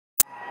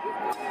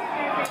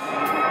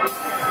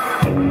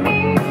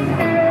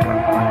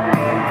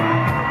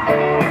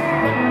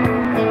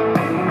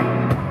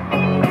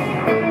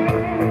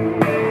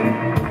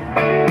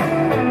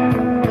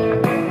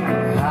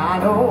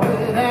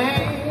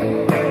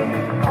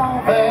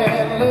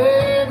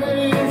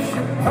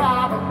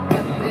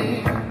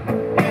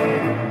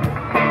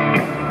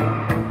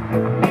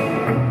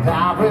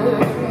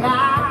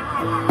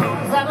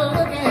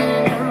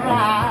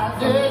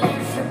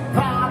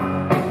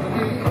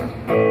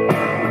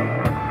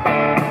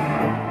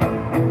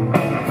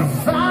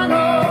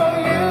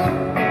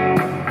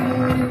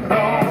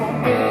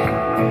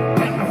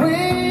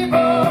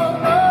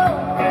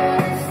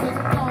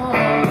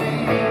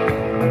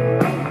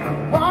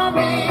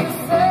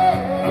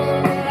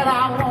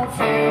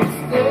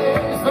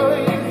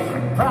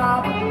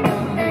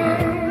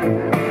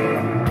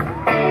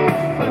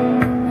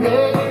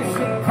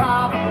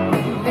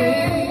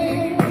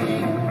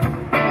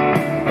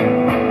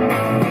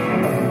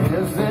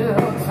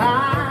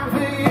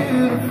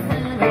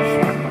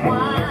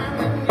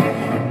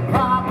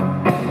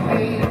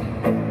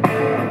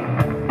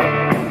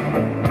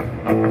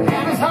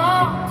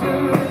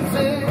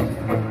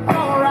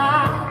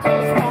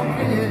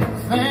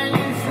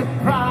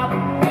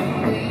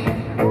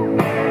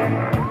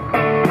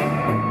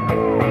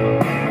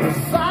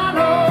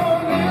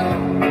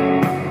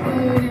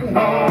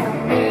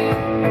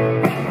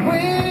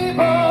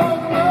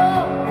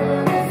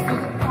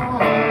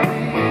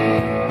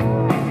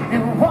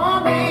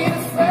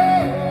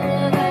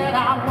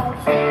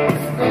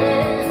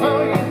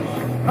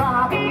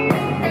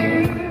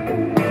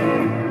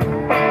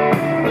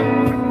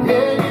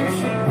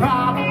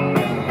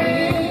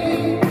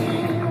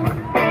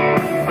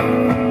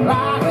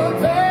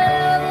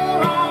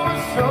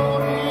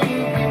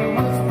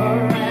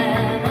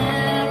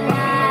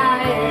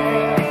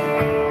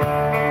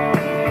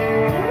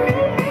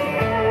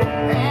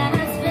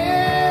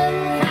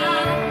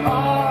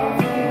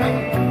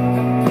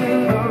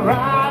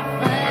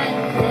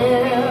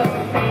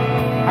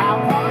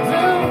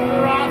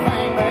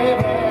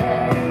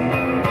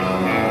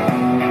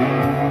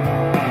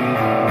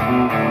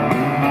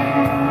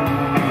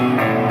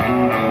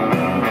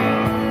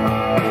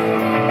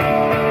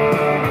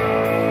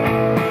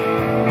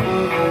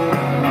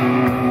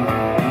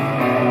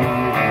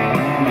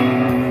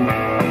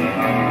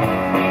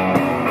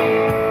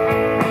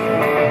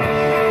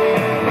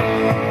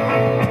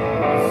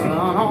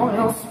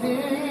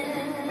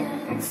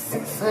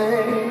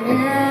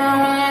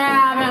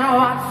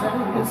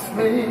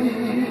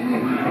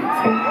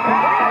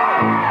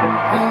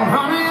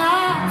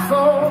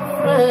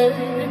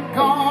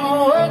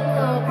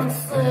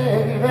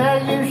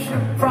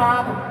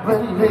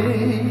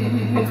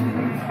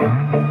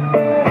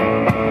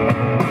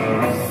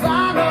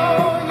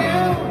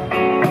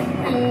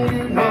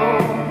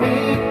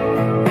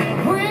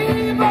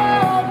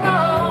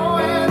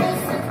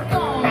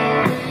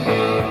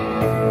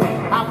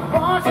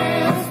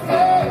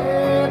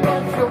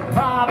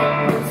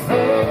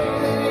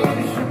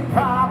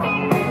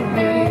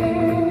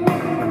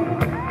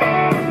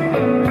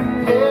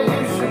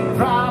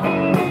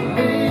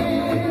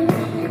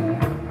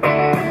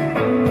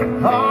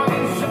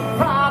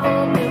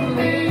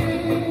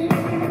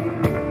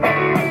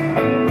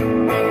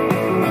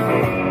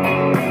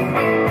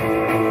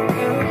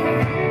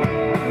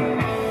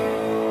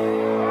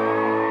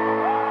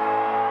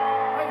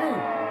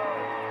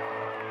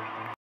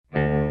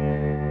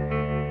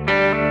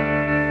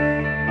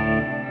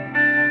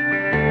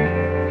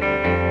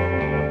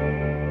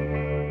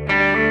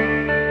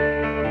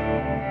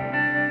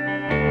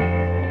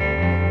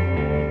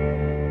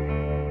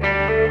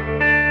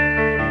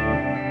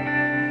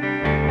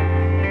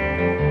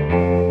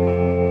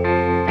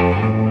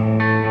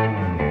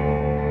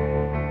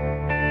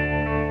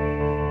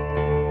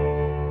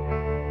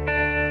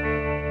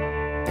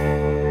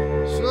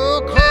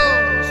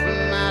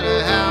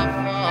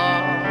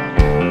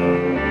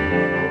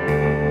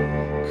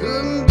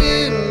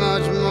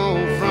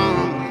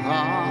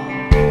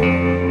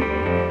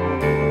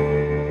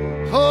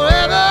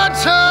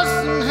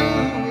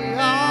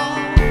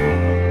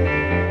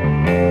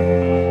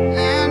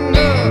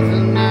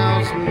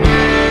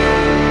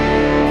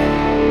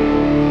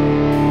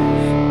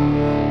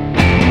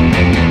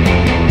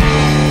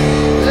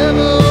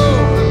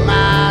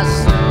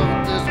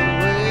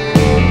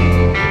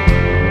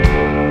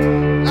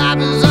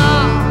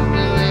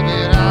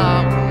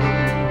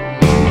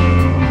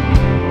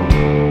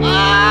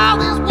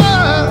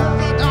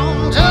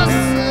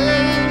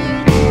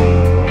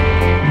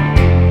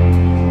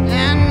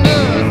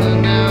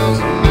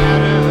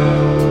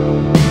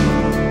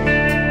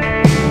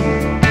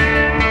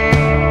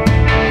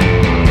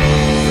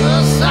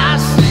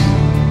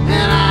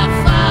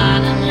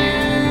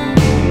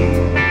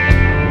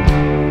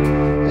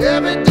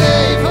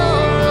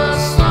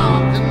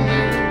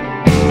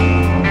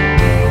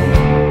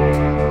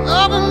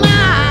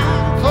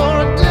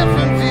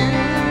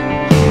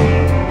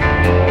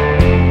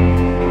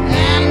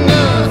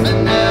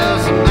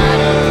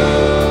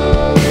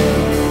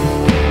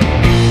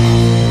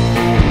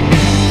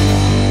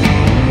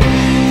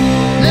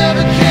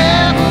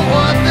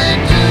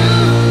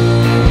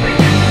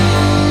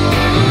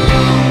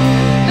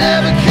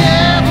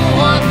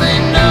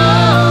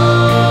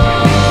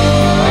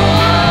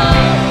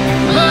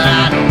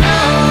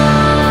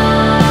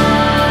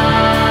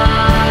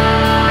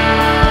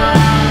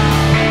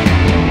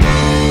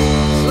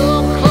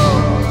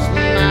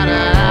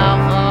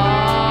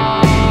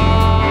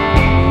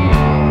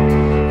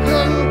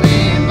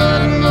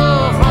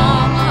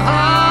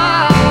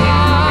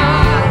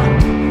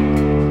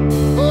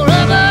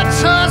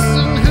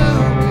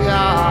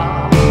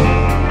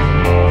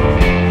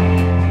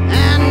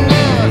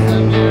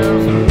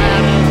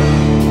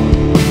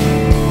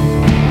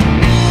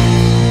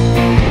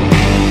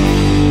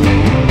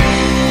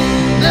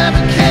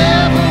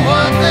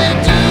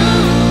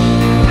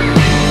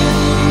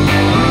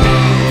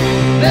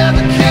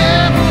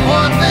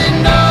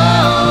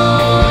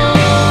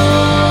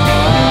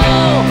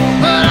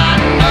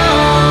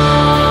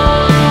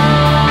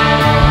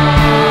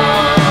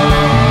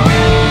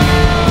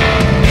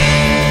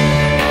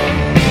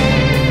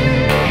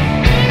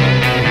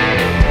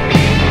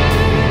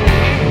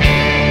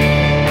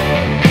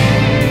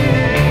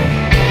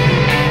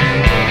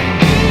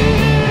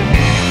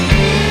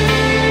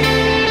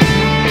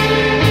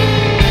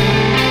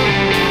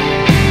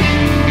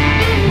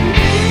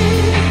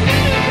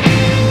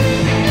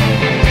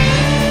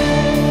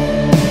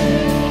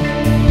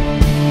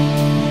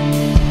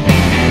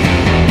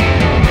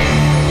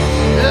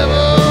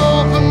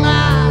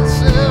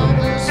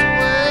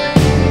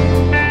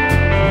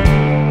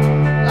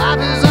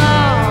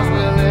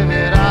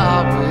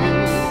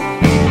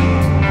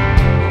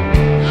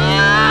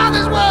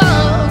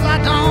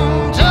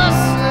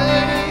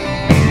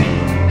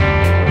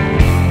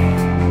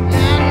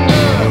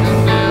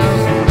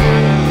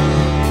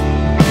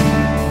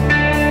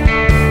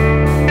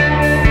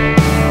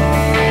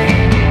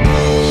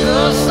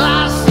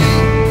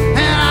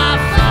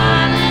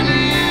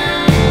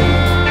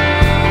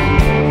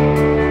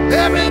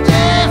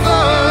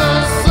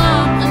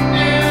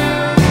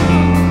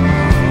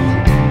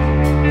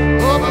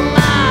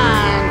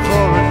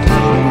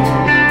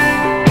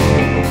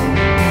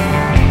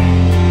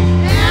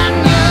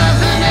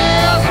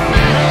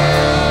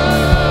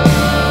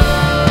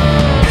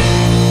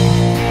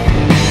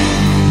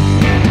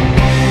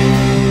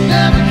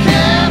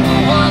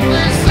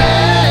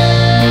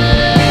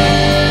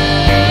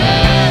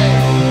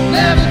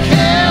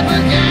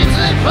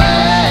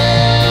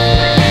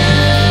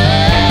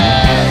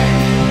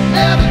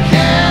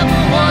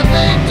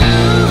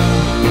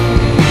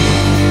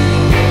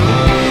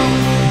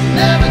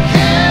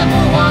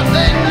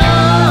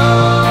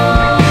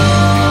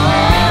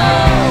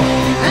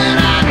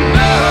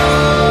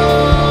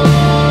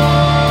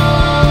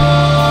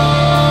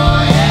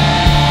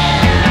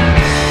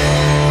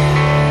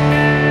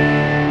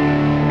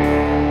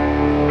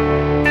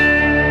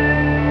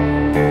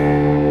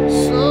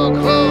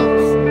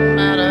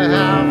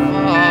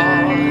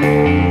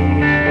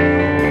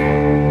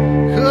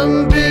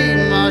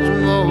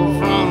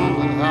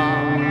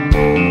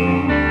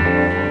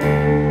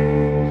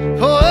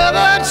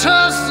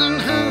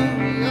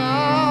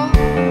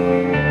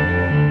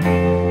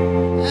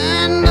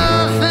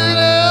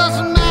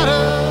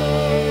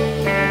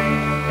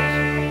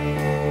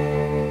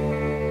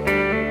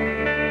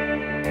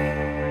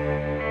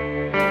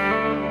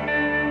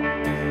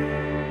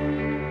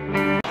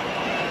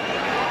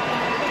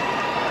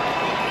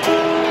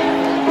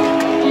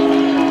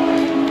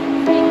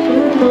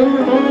The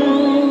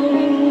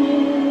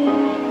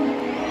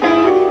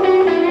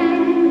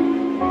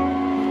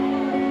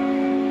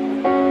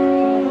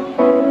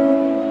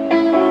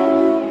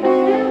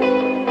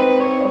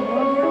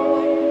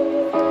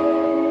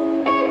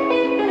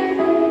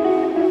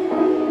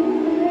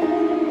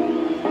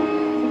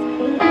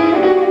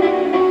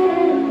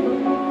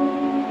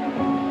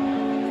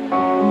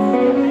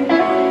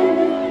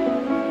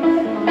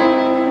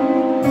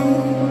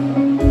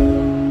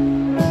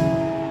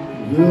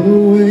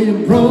way you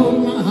broke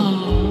my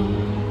heart,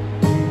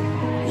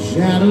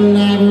 shattered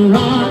like a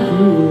rock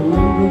through the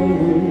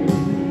road.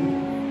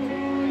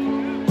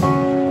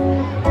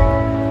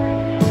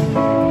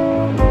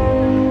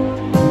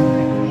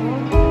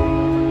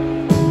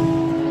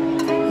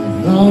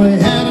 I thought we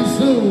had it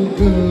so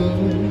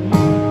good, I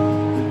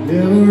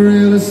never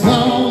really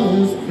saw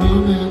this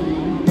coming.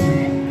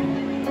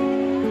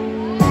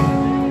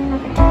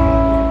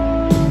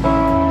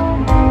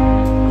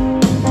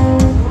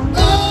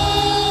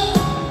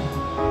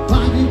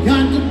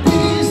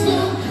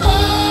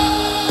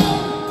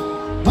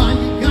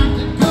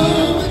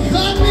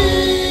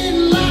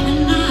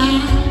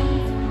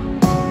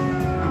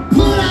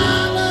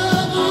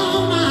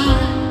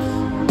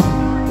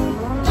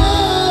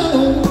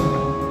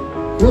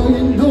 Girl,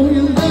 you know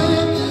your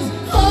love is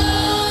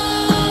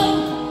cold,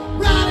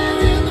 right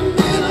in the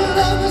middle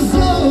of the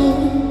soul.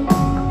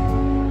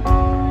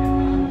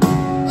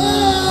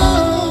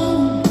 Oh,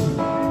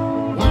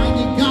 why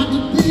you got to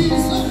be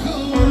so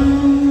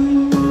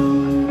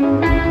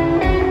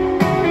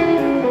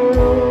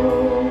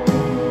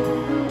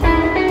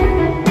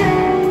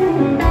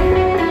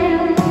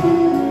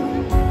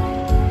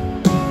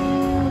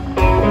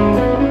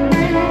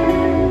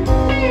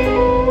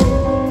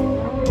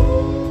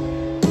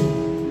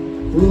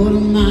What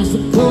am I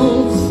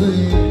supposed to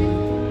say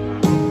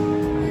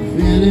if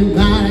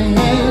anybody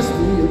asks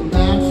me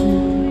about you?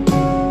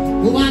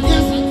 Oh, I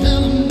guess I'll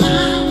tell them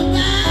I'm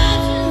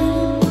about you.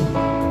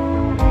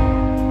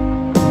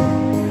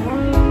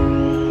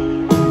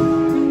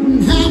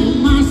 And how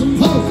am I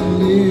supposed to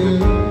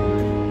live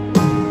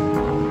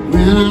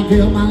when I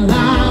build my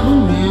life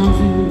around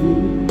you?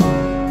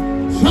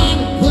 Try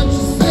to put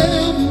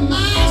yourself in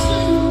my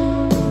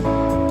shoes.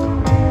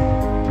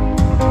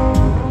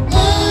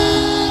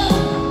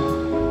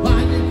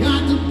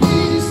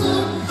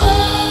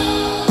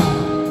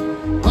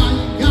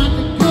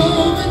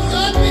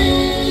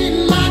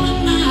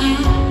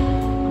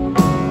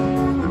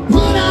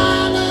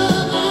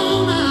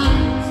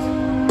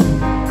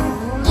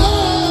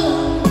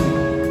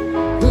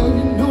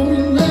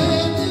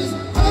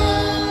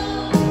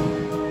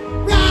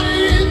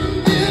 Right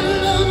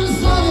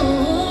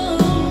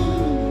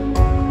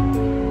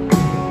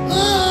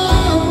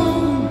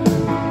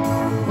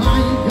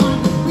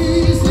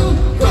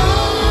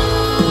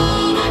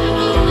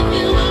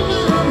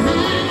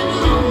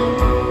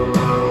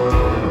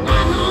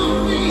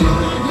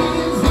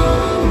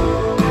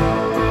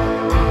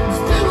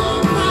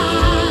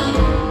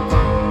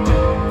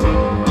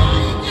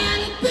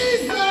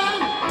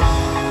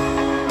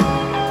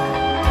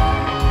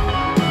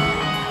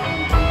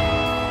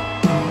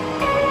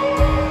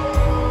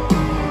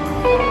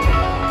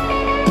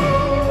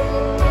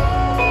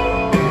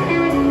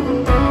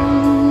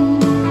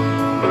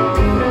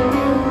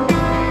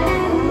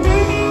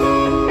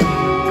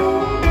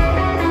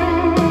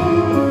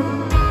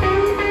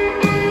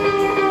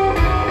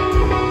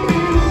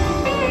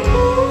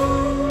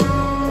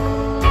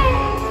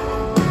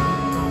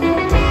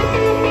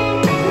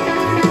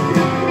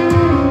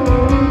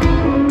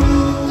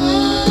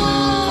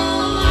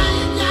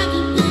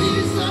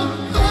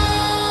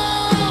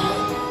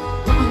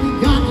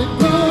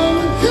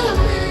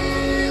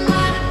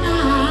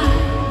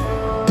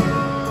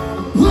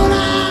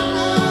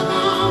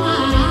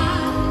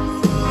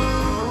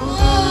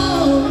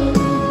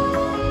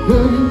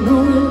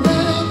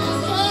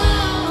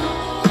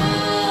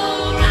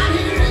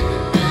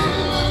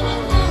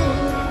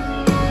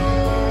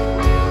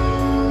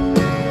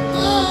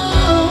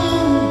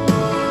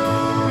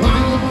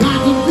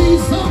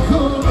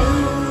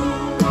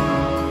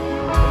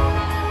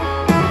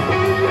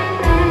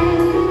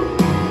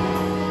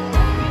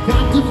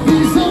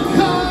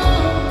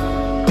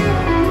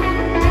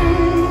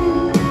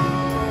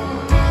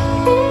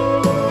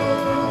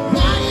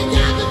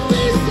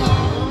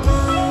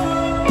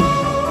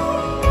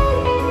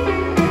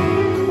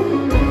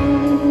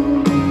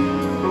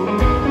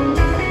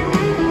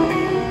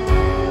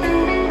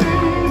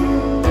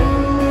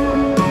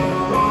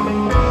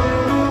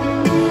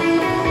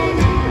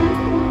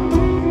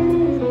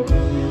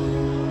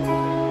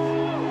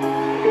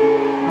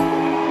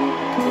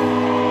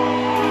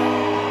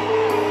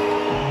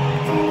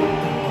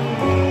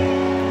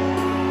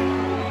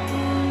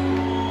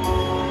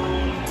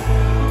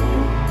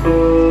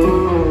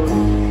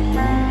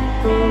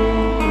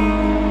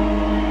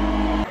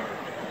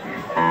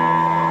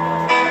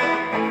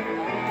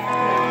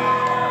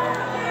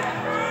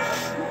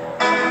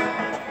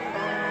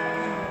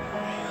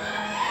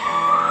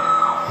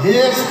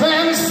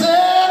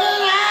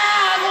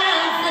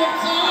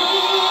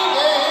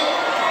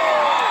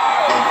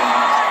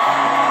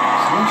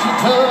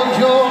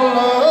your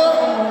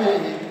love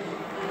away.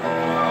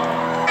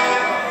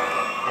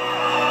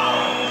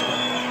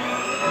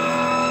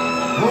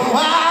 Go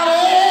out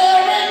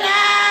every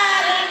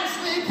night and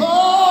sleep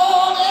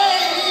all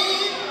day,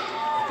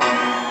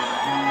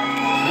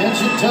 since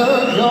you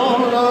took your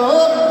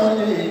love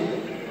away.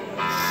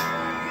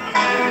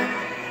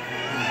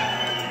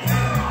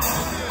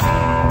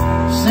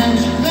 Since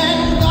you've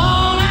been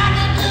gone, I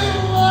can do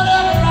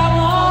whatever I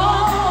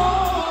want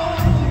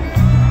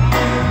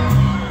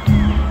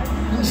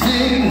and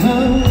see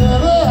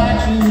whoever I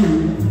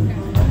choose.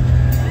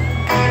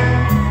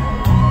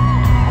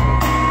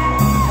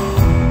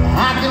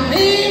 I can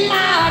eat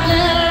my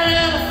dinner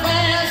in a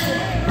fancy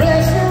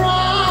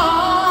restaurant,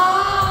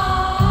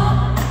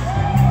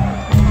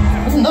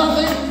 but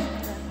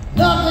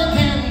nothing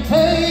can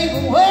take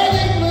away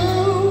the blues.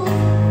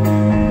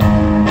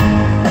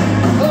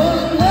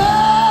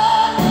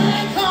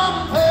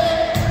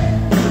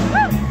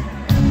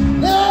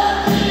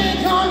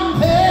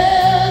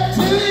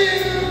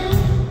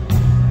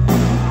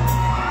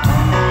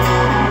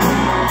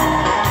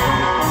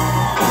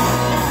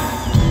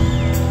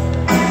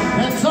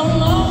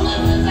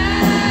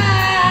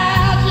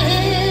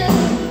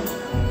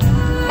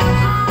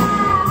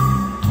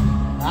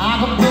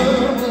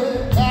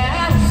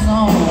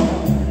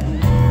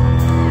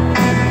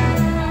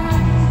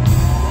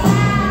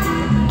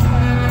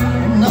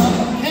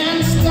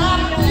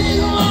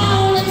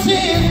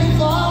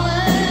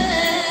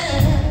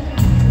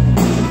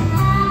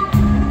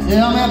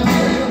 Tell me,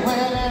 baby,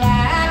 where did I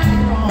go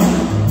wrong?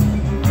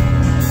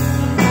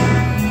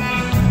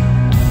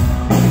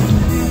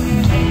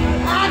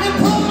 I can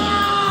put my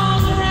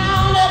arms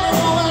around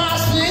everyone I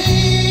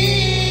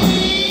see,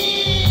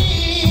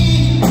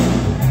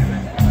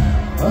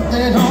 but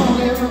they don't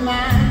really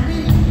remind me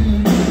of you.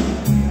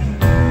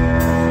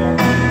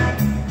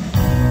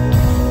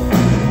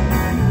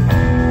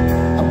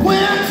 I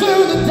went to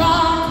the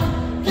doctor,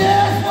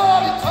 guess what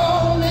he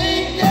told me?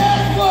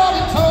 Guess what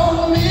he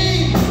told me?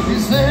 He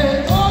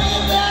said, oh, you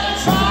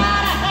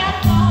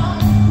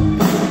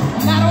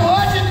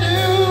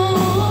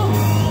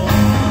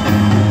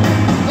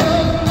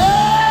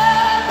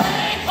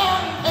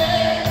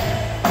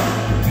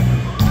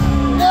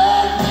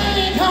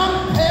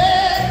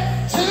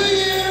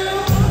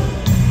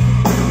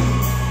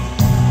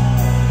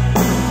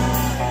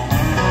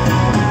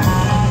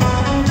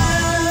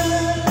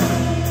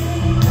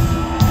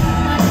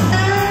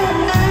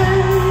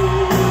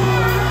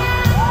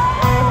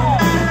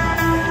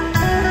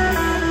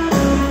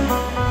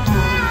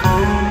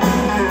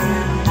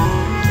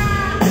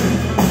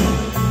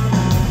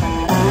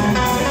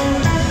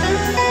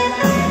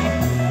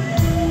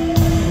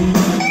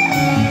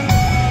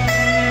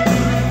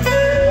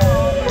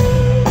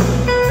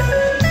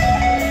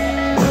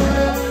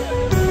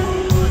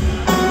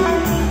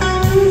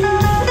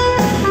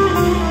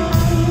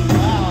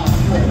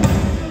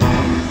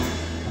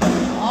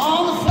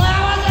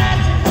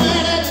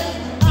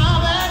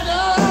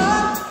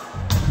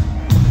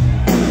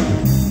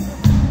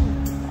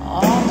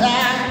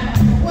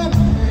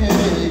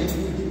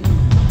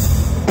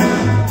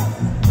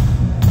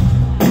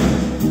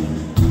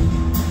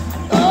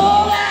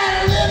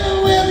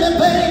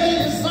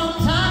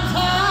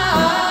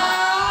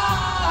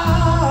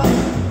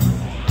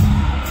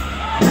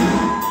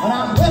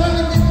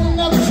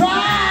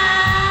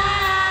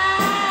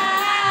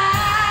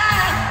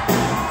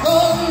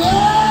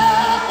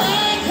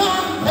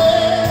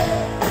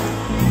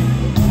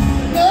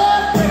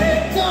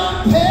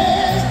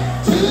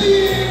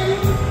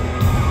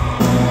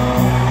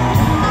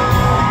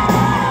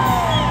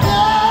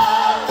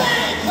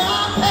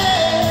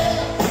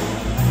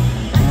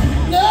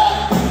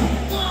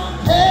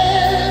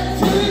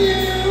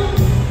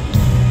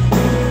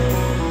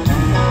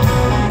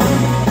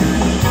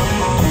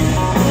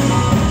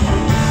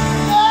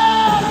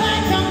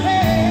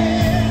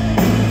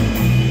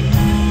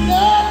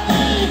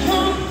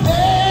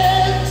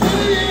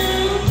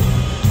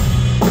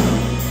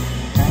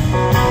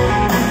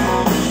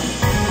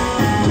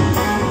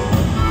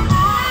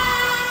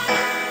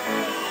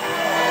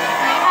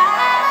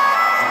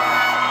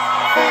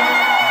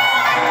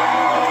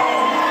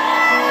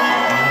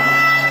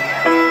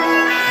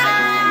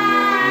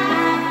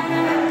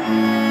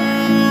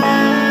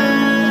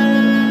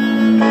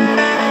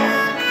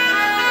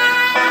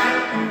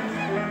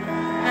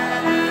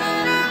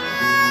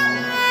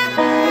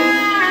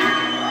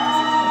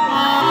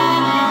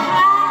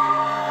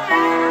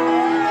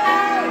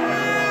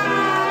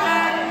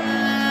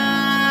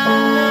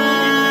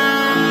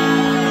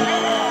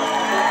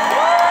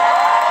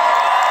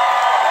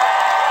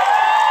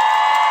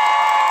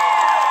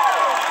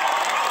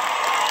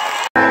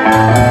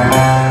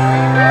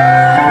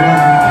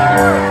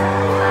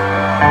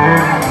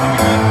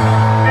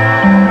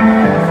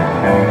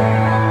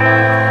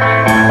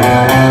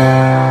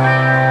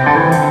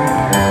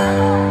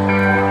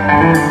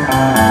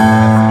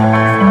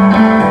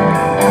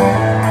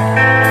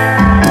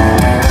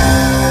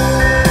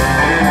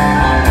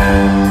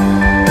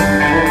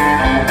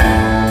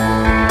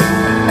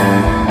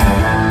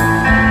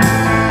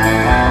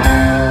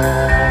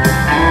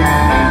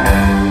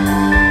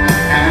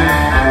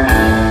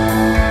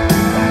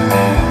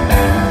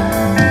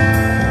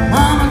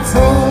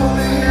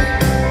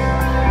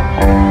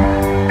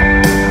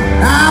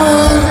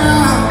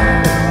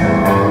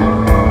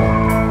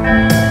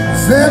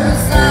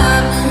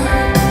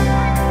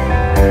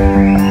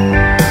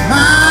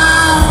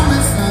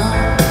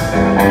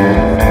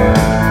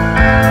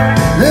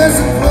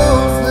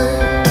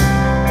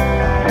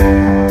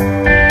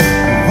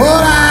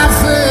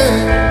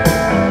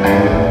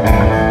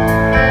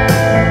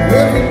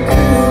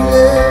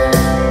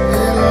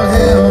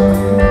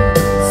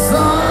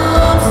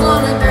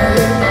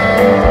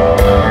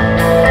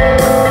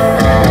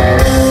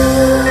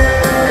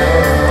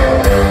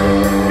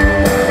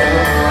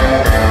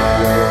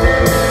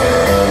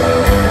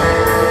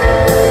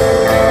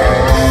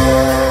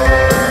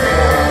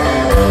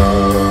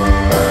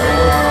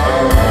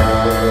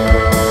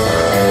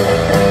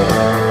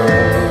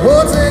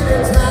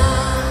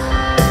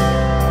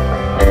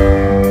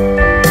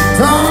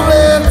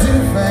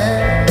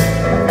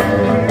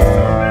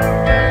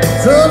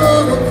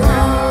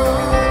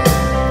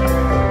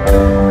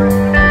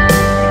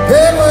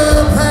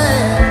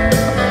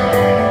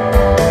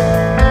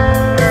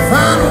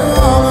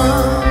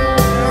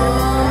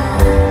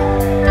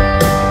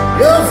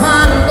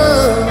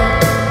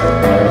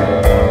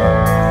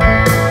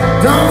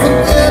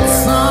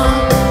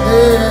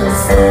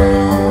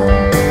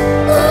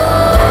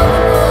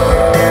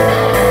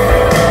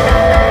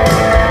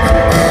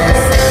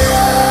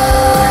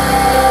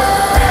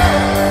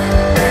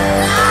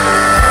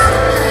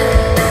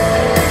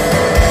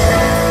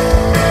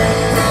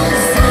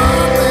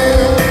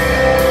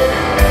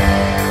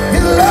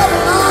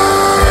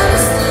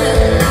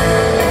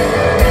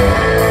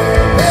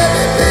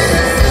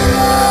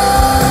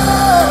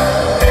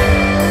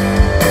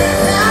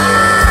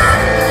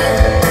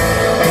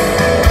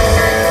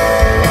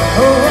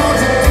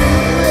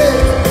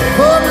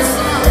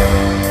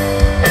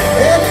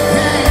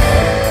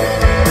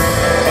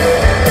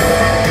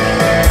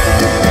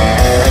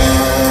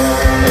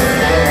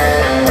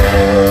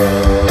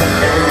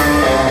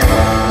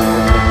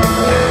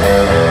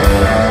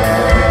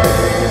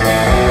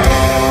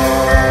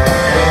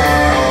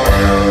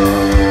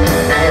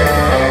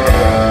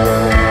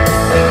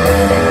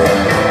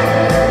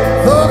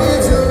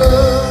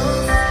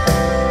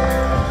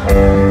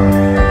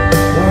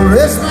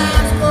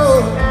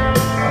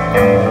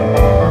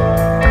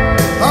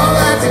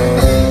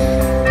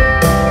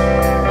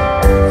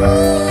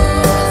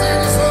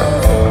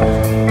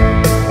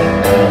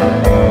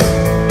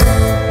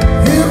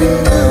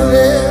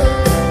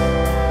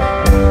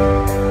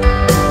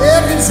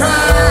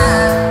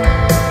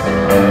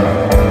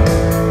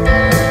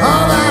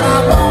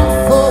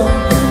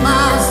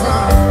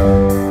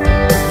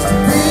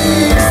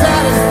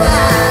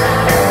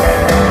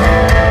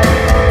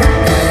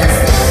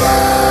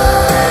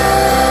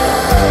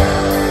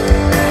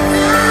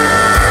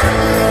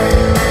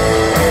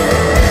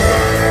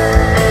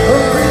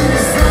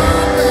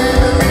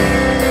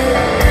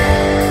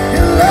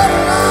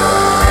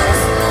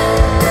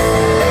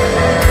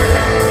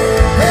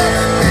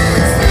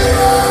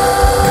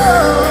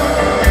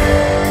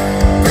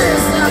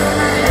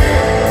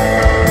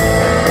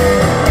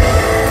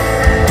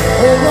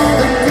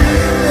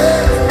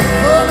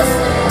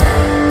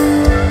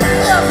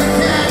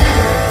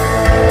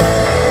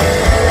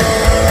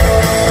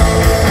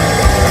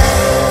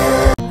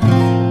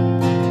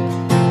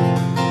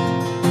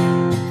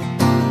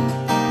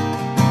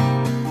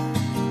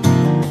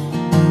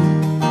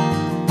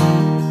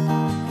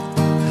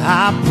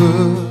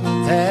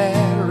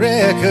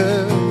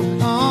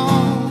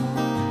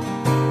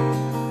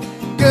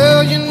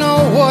you know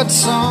what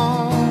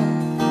song,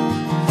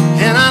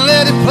 and I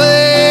let it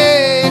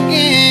play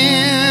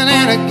again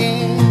and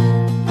again.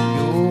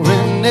 You're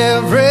in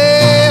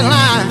every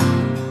line,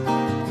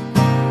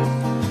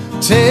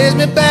 takes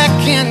me back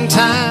in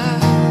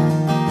time.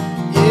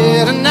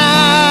 Yeah,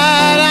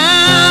 tonight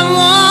I'm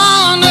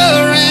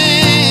wondering,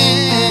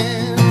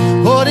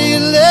 what are you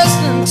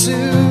listening to?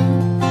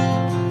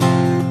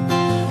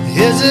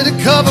 Is it a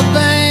cover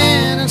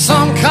band in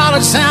some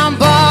college town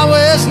bar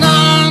where it's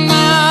not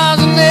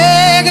and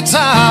air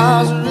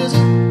guitars, or is it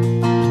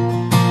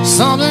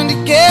something to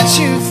get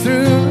you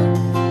through?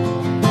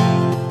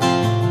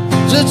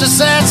 Just a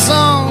sad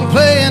song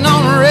playing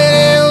on a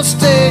radio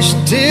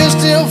station, tears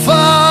still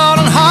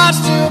falling, hearts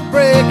still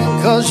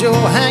breaking, 'cause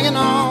you're hanging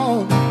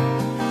on.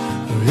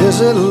 Or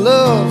is it a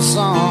love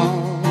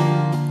song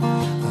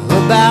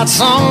about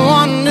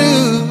someone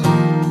new?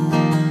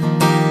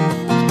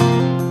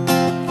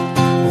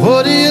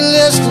 What are you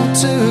listening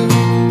to?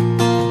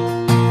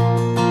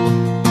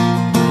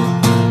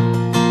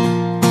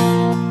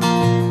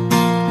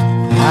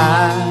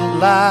 I'd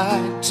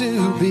like to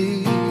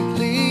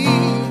believe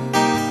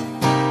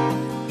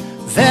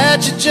that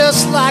you're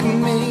just like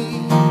me,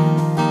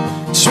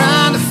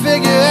 trying to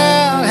figure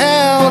out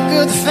how a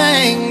good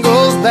thing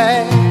goes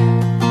bad.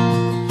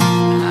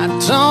 I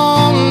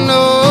don't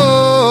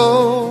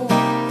know,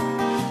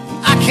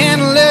 I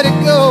can't let it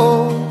go.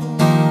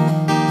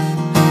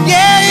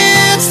 Yeah,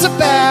 it's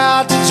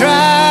about to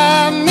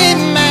drive me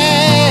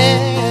mad.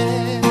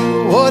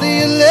 What are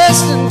you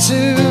listening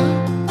to?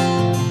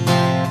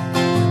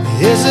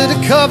 Is it a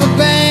cover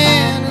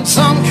band in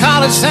some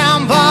college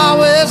town bar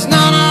where it's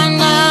none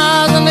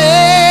and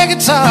air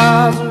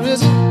guitars, or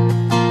is it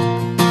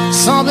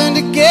something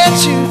to get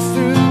you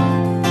through?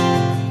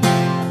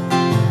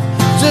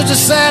 Just a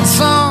sad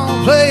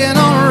song playing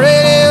on a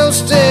radio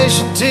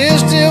station, tears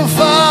still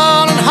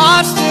falling,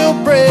 hearts still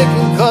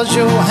breaking, 'cause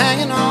you're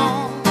hanging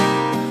on.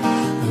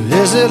 Or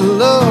is it a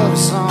love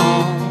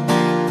song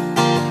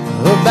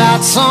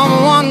about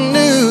someone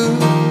new?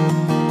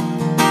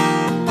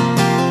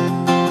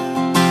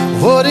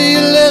 What are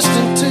you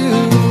listening to?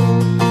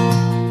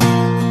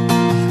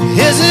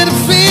 Is it a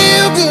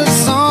feel-good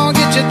song,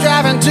 get you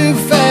driving too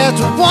fast,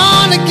 or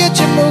one to get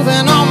you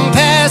moving on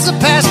past the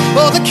past,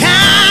 or the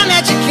kind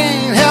that you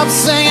can't help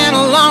singing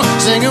along,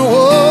 singing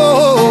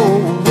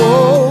whoa,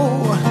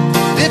 whoa?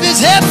 If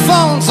it's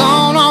headphones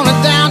on a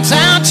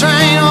downtown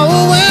train, or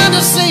a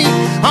window seat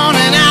on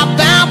an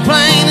outbound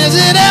plane, is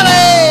it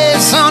LA,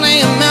 sunny,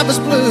 and Memphis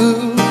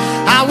blue?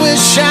 I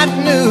wish I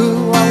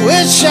knew, I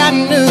wish I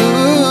knew.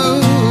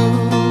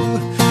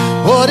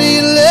 What are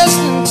you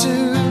listening to?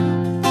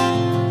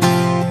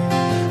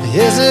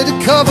 Is it a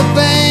cover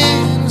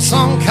band in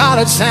some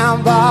college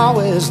town bar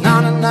where it's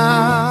nine and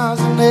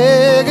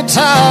air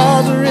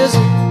guitars, or is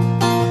it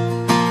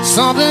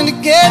something to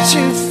get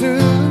you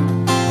through?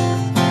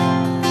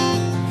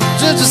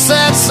 Just a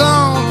sad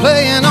song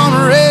playing on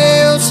a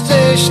radio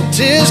station,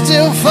 tears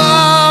still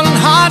falling,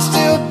 hearts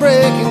still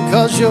breaking,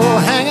 'cause you're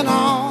hanging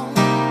on.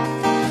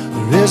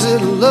 Or is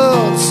it a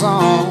love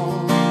song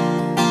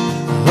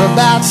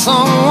about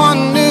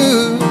someone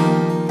new?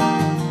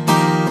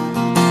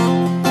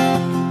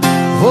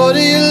 What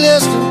are you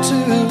listening to?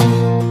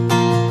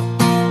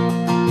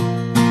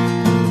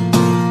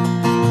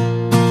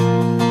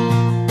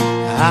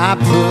 I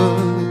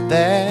put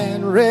that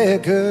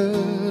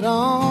record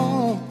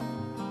on,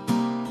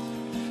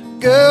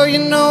 girl, you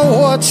know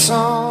what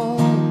song,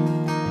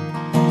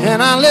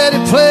 and I let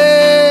it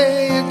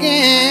play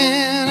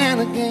again and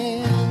again.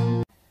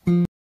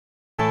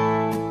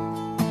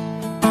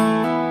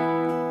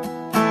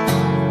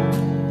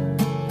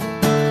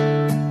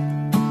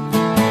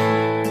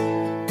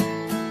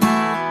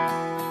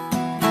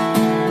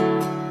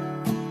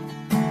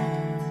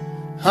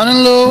 Honey,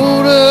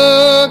 load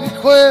up your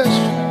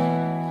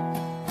questions,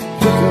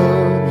 pick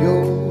up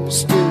your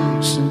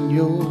sticks and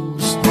your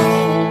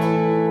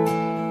stones,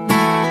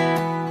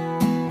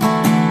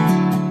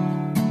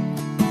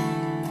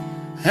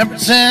 and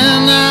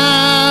pretend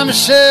I'm a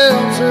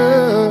shelter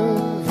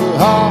for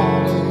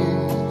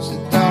heartaches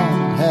that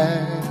don't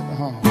have a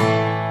home.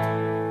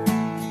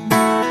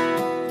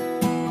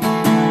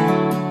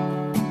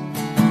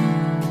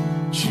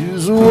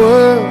 Choose the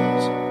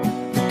words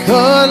that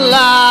cut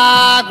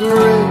like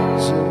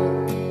razor,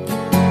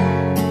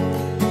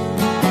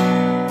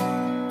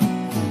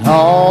 and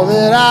all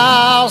that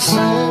I'll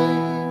say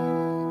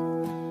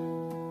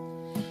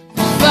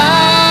is far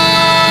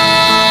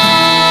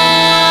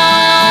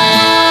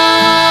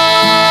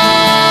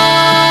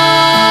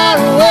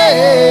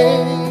away.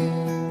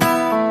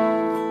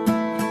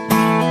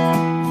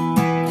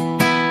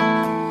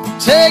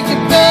 Take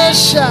your best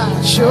shot,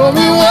 show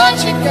me what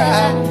you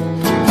got,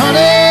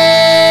 honey.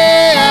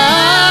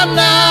 I'm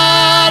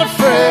not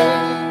afraid.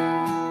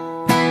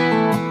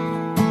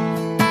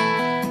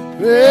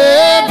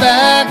 Way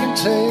back and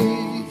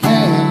take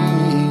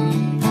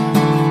aim,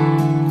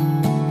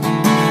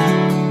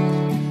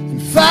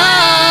 and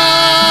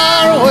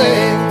fire away.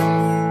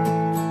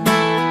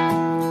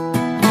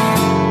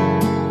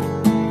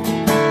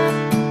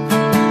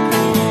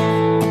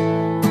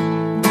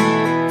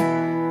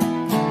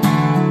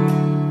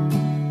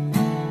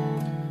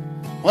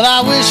 Well,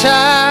 I wish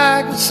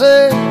I could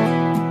say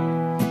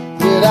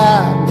that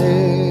I've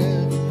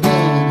never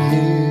been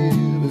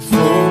here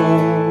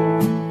before.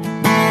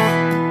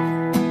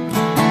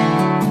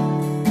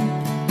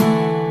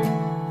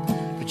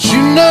 But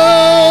you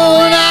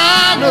know and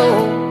I know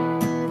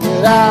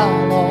that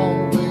I'll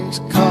always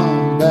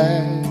come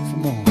back for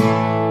more.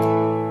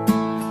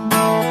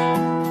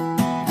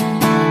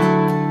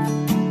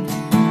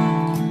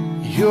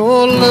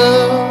 Your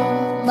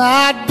love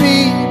might be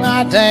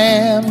my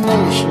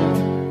damnation,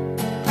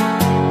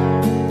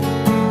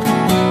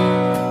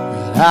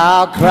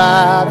 I'll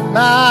cry to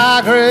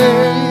my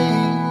grave.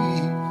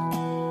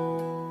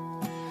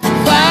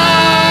 Far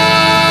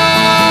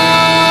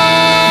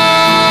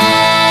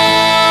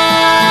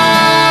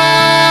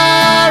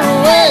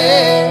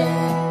away,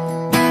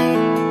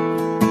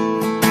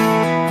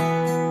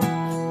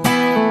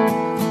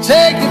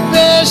 take your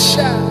best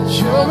shot,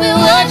 show me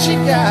what you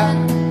got,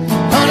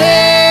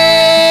 honey.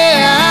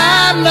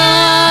 I'm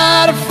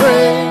not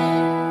afraid.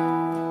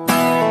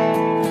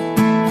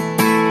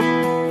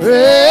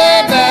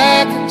 Way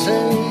back and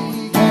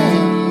take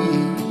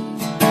aim.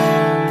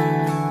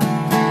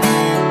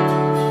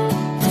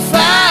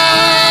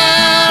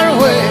 Far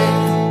away,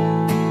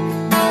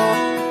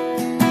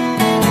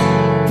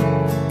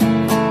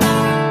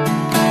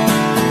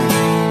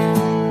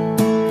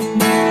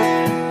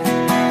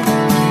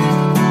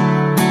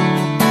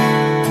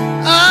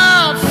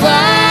 I'm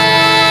far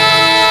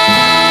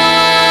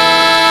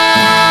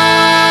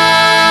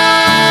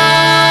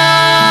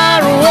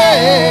away.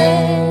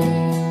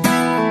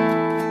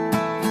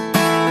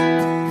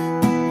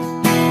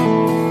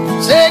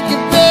 Take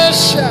your best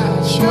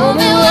shot, show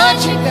me what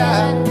you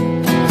got,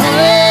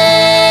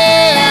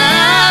 honey,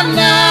 I'm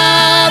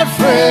not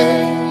afraid.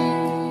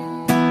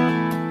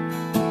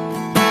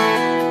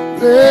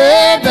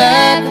 Lay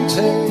back and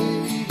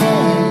take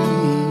aim.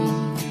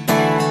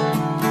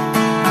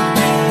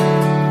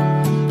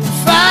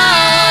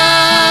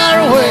 Far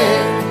away,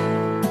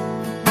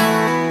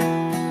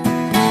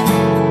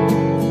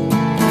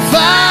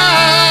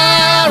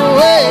 far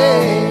away.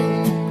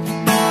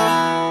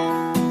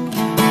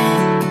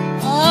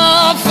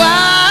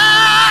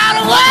 Far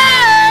away,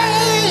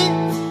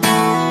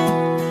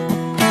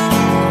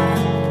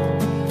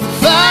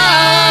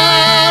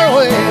 far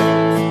away.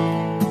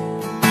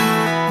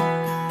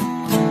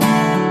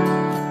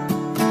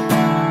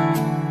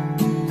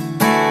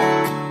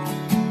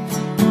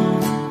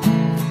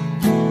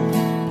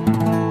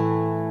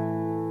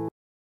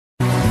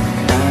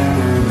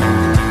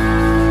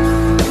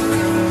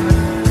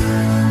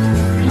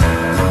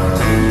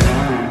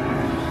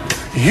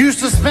 Used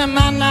to spend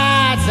my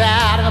nights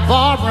out in the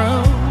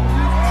barroom,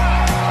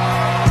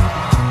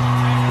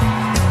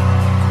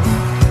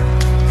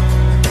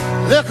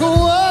 liquor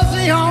was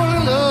the only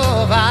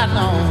love I'd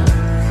known.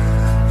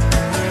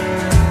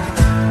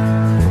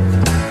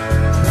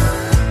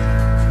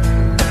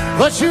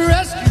 But you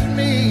rescued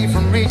me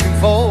from reaching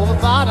for the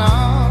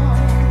bottom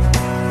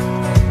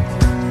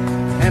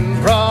and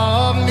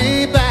brought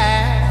me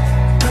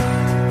back,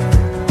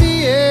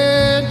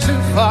 being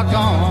too far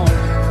gone.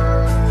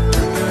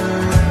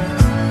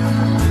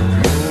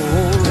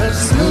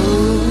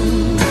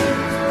 Smooth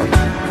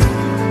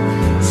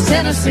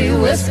Tennessee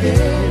whiskey,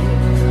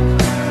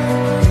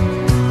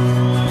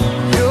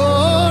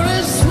 you're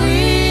as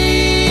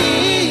sweet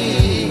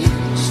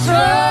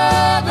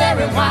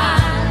strawberry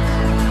wine,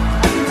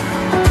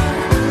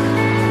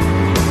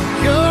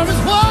 you're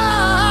as warm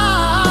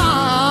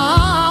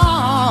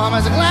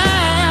as a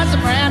glass of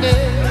brandy,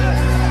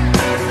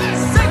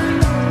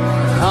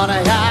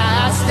 honey, I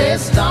stay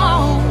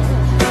stoned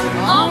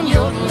on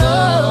your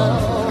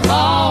love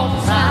all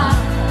the time.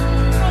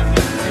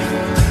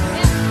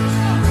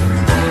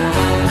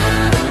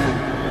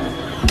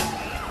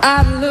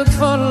 I look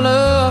for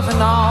love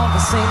in all the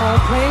same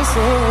old places.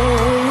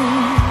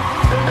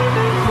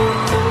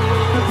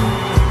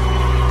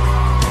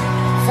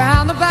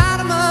 Found the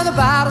bottom of the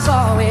bottle's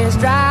always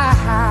dry.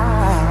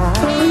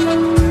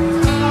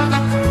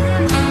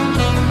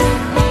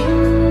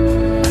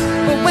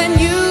 But when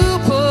you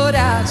put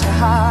out your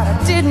heart, I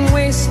didn't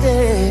waste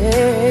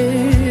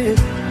it.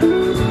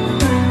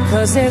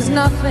 'Cause there's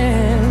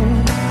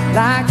nothing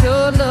like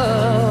your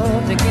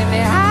love to get me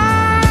high.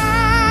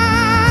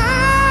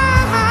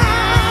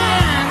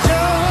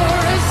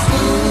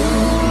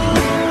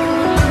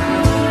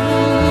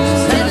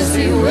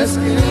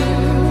 Whiskey,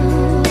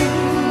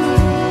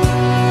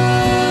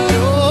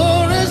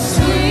 you're as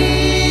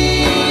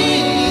sweet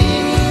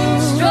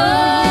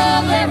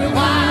strawberry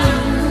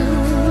wine,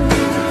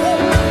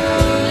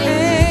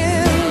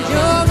 and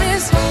you're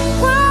as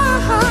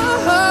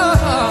warm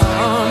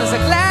as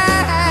a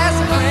glass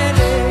of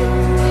brandy,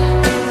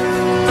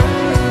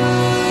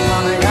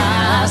 honey,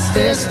 I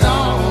stay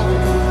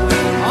stoned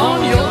on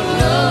your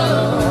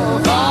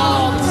love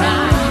all the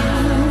time.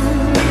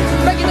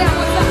 break it down,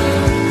 what's up?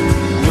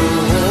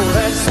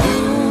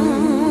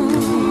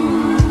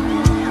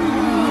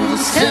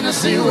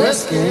 Tennessee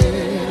whiskey,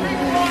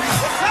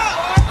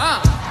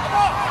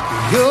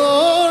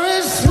 you're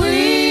as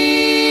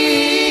sweet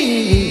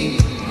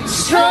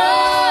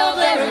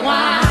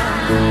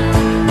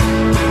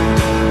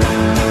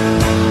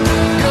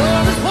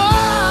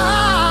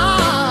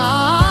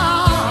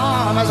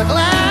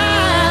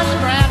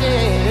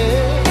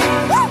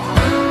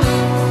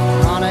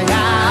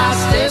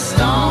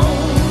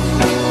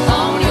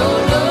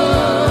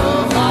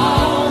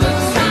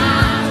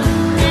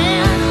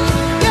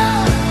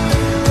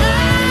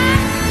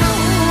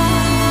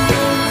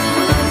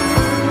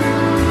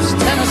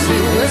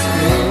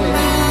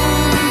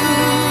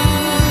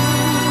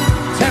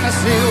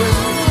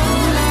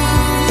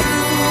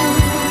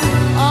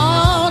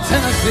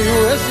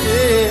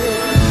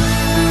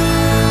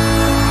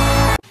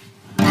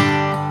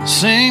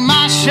seen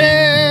my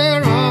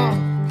share of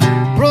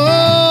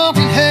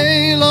broken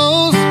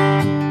halos,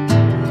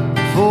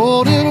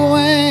 folded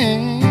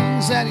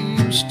wings that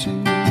used to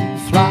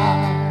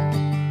fly.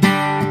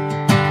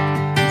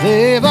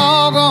 They've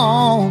all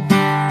gone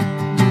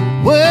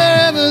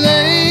wherever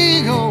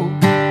they go,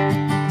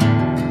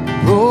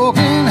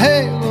 broken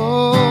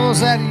halos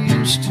that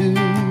used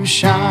to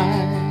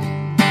shine.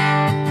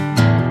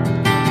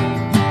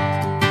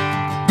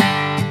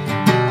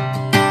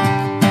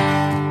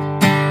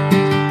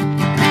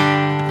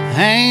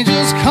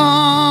 Angels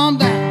come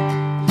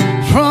down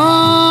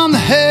from the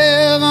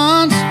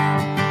heavens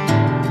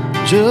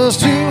just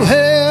to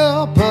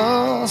help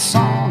us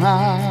on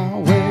our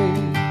way.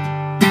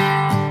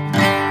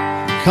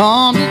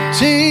 Come to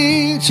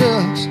teach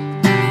us,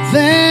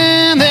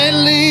 then they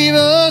leave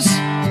us,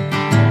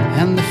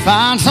 and they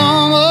find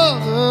some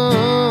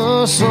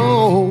other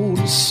soul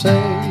to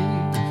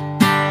save.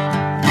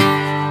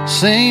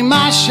 Seen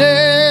my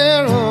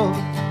share of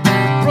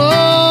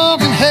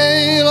broken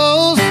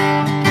halos,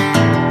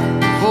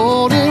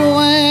 folded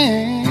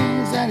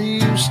wings that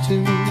used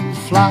to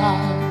fly.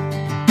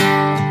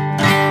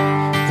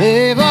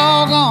 They've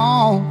all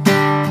gone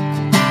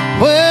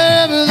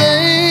wherever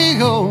they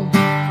go,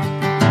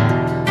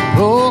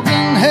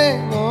 broken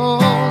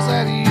halos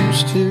that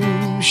used to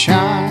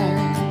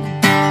shine,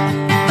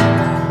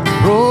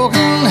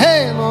 broken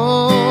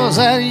halos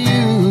that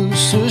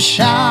used to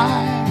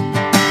shine.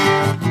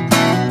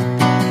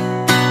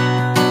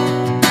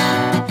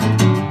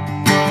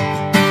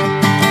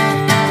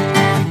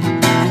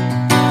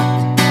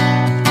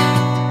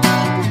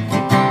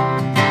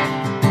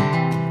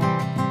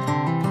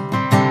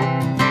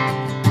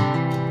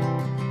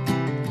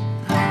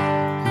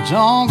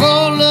 Don't go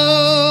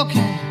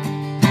looking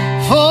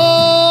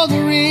for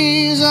the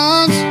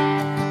reasons,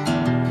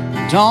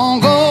 don't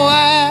go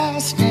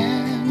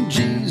asking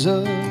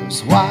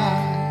Jesus why.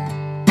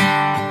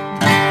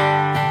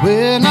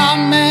 We're not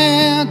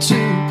meant to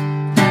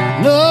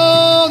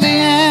know the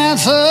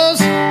answers,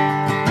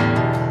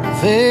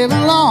 they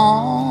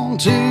belong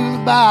to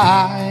the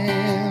by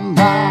and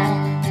by.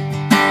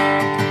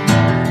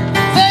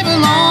 They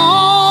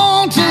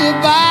belong to the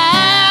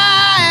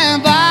by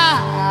and by.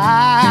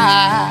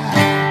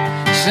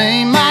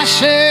 Seen my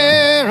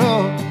share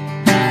of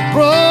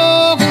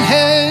broken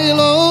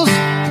halos,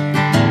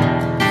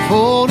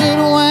 folded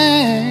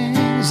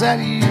wings that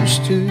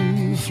used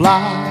to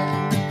fly.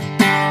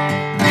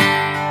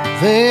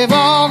 They've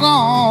all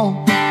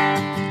gone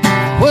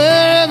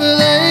wherever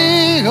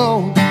they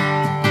go,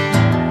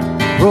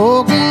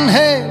 broken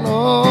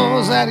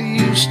halos that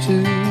used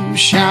to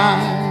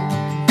shine,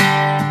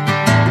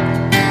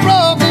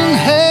 broken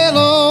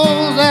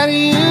halos that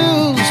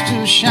used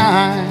to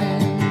shine,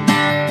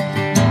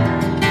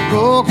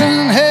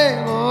 broken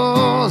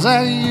halos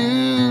that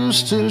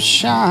used to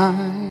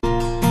shine.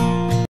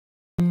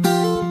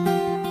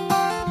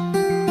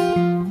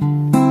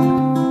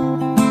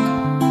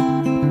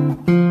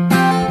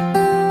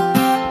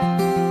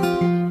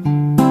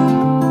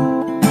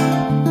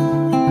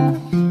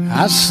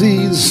 I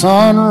see the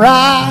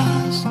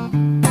sunrise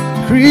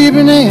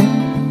creeping in,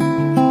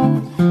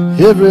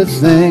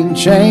 everything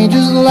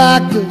changes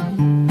like the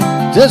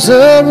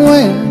desert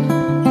wind.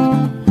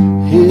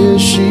 Here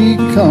she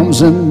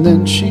comes and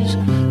then she's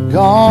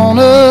gone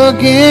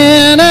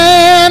again,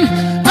 and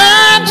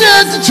I'm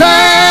just a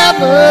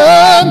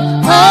traveler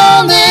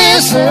on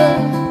this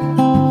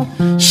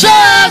earth.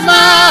 Shows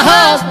my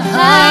heart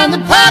behind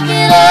the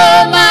pocket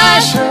of my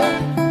shirt.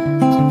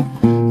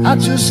 I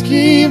just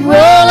keep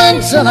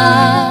rolling till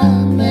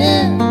I'm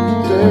in the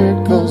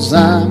dirt, 'cause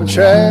I'm a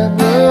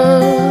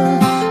traveler,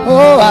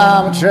 oh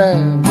I'm a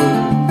traveler.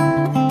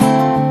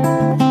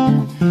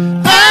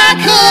 I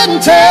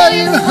couldn't tell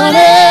you,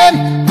 honey,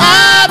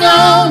 I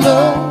don't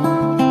know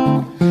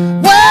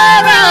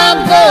where I'm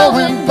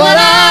going, but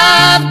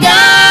I've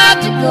got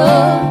to go,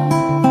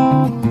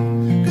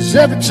 'cause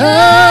every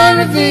turn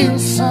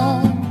reveals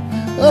some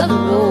of the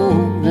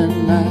road,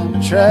 and I'm a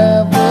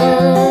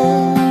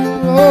traveler,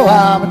 oh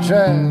I'm a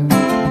traveler.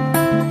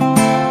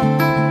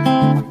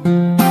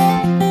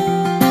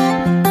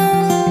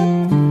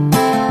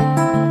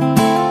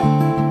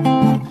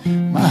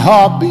 My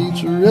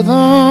heartbeat's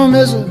rhythm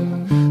is a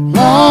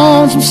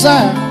lonesome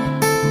sound,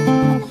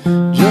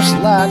 just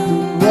like the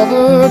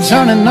rubber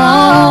turning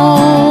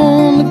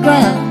on the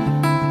ground.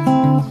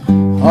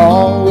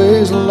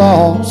 Always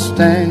lost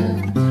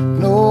and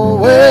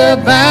nowhere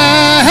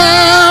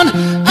bound.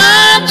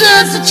 I'm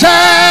just a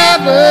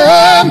traveler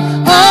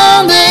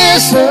on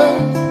this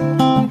earth.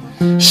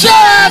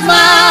 Shows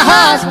my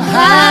heart's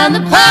behind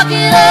the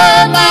pocket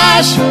of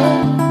my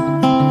shirt.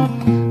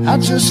 I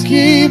just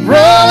keep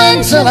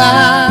rolling till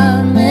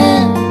I'm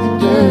in the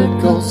dirt,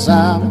 'cause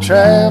I'm a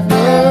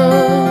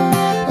traveler,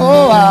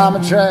 oh I'm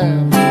a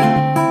traveler.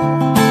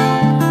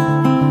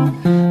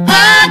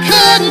 I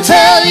couldn't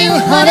tell you,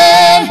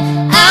 honey,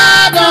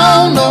 I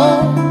don't know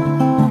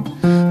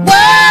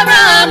where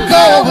I'm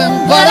going,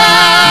 but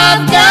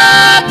I've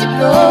got to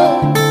go,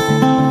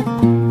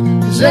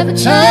 'cause every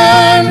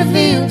turn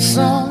reveals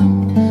some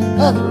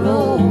of of the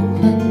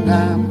rope, and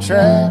I'm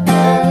trapped.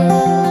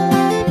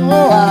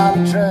 Oh,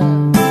 I'm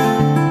trapped.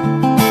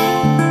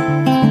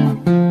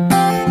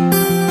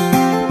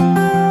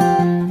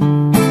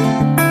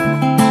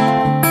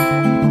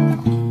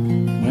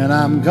 When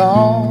I'm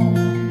gone,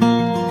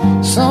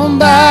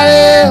 somebody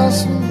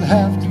else will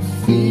have to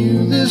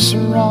feel this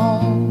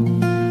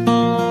wrong.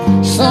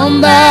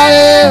 Somebody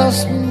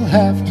else will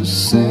have to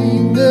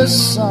sing this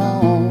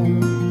song.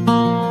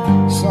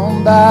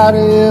 Somebody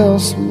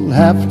else will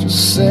have to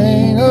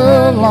sing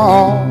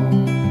along.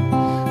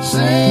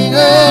 Sing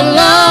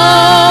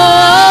along.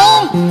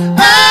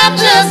 I'm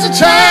just a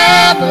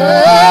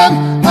traveler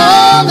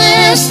on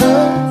this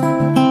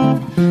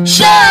earth.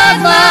 Shut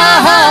my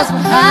heart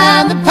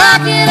behind the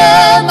pocket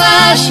of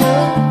my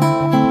shirt.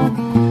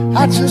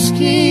 I just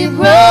keep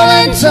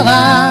rolling till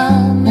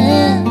I'm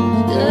in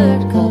the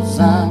dirt, 'cause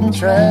I'm a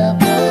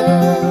traveler.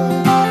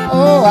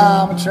 Oh,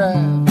 I'm a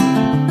traveler.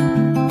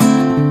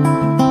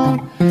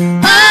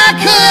 I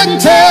couldn't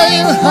tell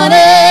you,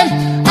 honey,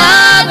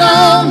 I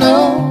don't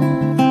know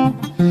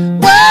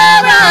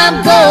where I'm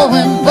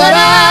going, but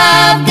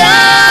I've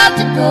got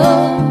to go.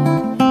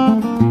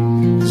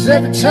 'Cause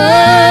every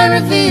turn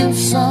reveals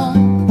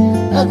some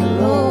of the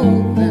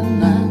road,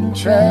 and I'm a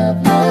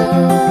traveler.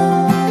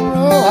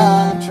 Oh,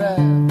 I'm a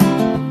traveler.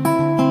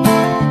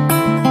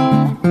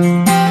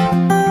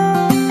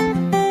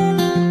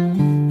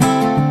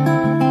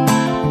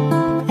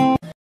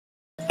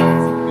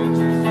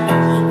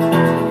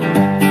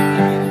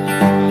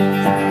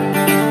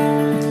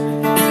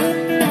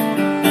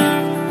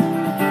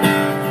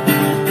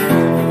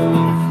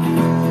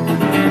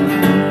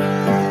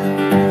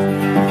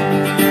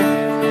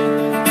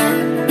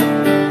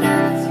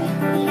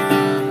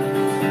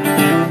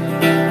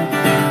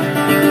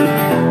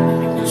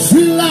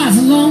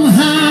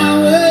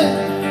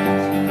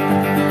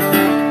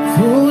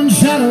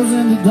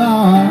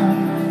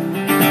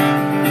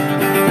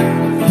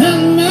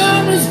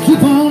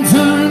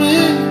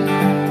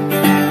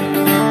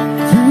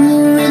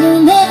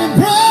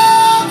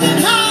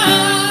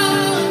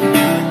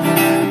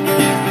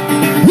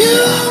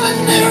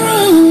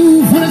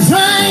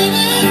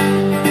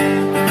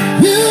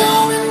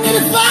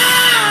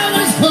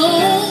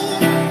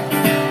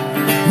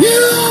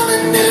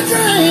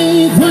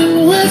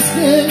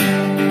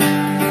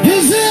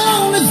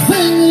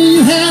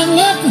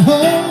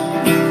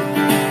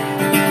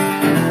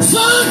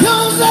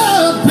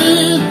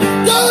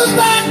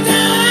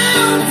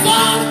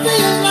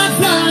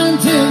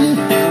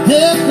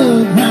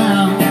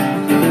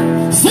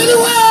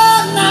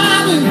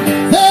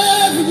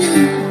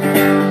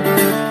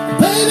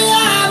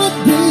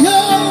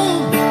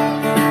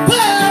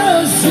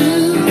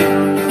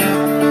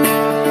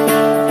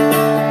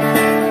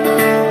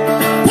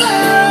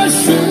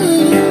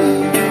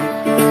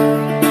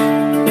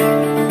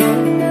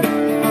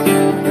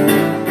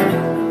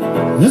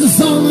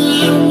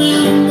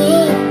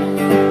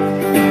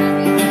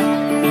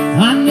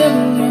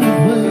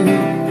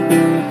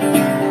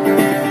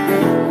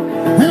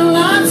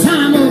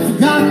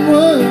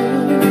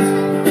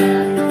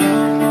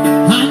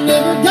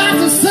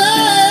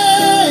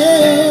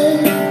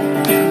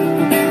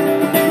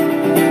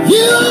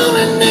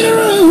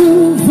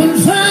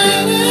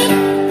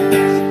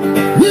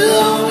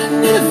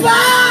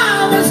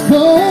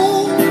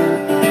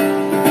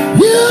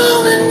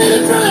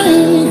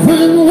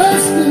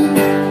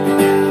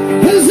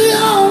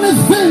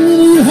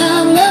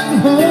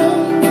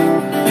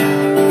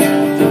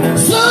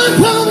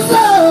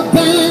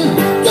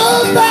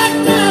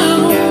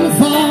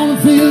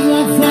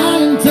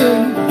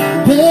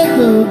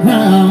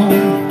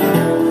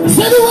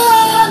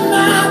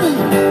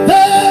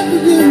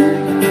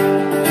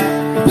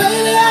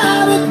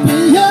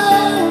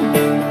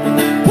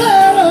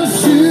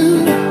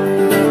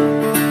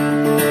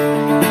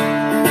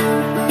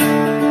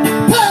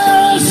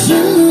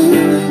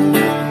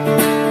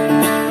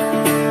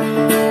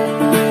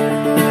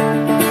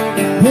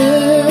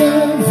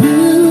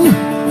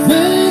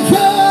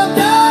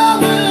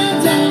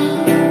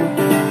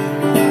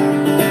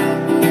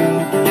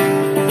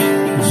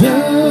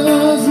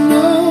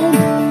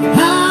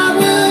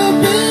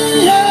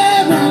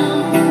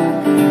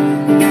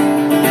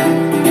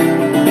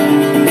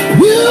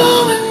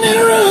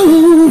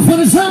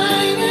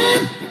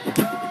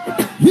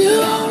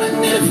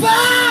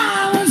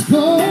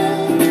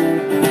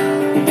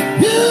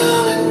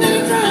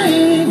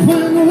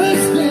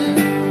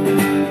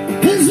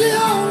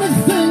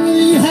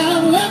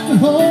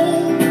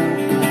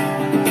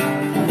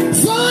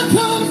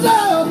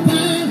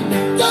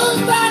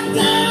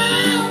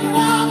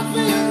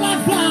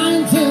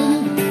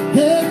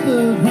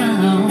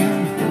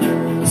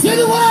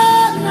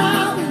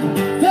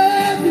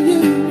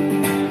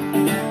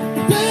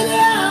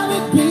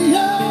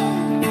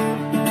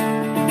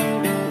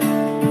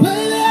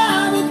 Baby,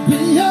 I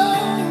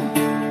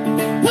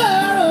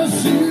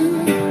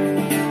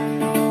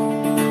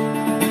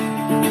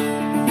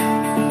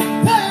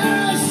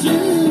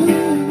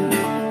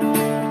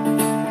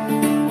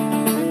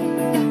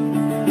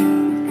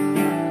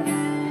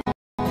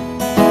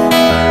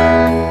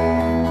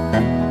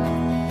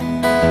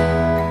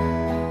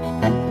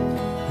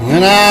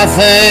When I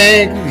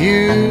think of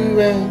you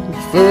and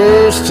the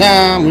first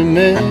time we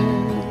met,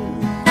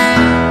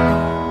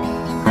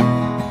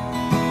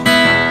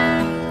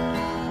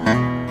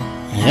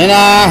 and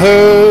I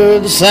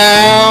heard the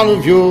sound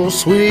of your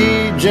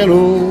sweet,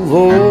 gentle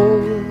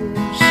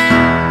voice,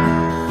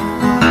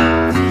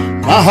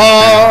 my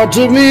heart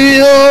took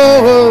me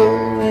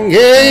over and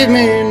gave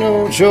me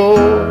no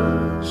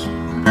choice.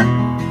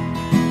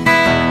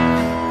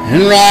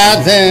 And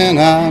right then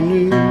I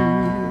knew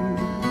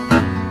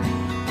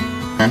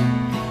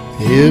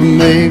it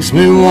makes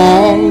me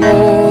want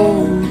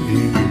more of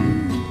you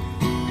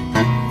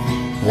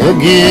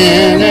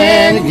again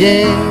and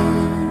again.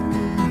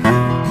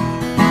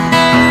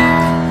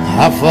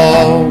 I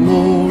fall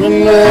more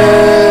in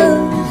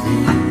love with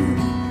you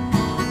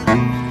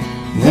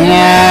than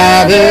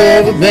I've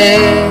ever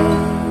been.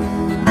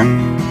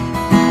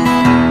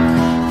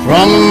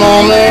 From the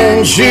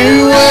moment you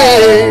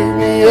wake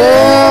me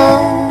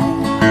up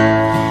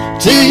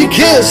till you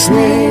kiss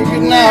me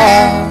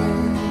goodnight,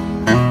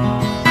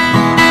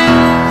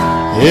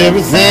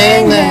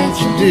 everything that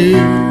you do,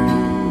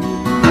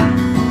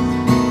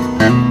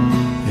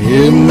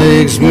 it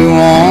makes me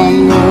want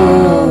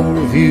more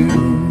of you.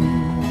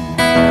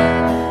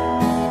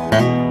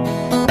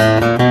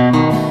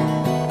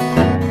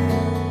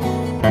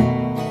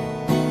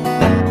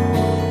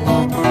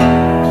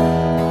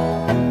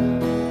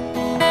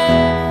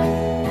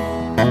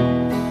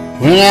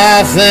 When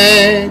I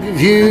think of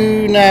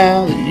you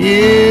now that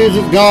years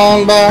have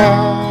gone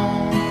by,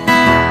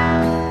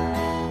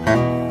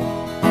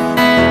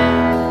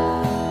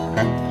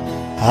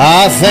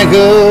 I think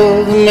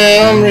of the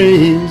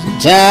memories that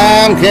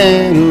time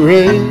can't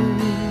erase,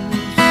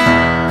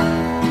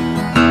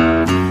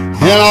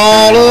 and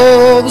all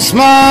of the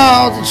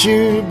smiles that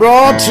you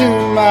brought to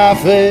my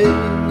face.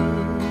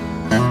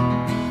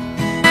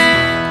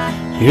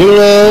 Your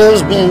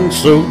love's been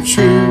so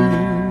true,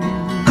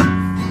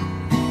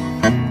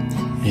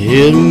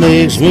 it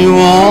makes me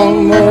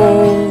want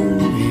more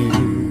of you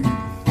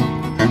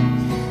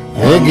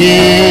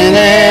again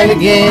and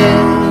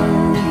again.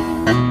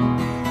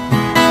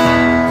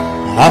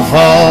 I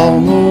fall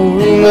more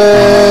in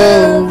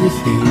love with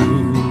you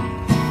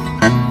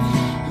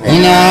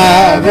than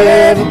I've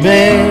ever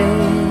been.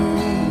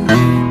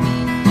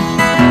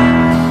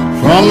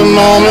 From the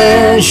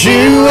moment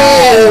you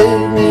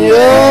wake me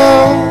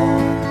up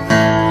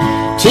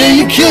till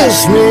you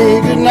kiss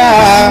me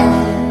goodnight,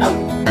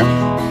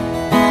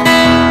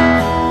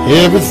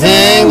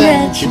 everything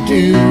that you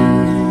do,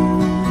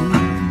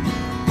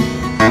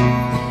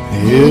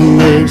 it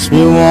makes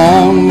me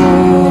want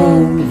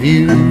more of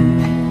you.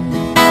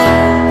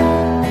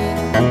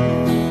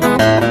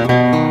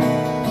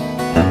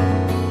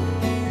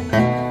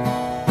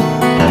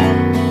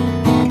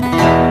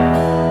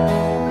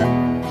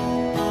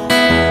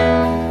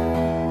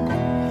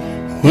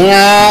 When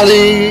I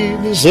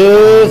leave this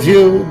earth,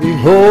 you'll be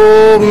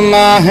holding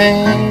my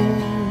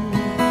hand,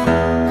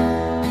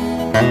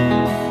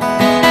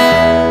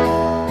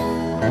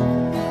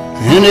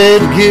 and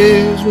it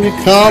gives me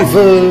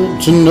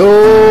comfort to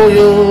know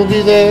you'll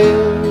be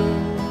there.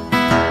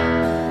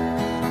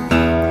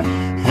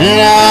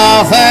 And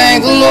I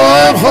thank the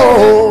Lord for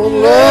the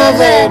love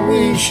that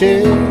we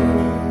share.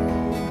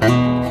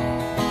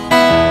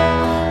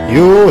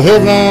 You're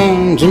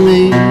heaven to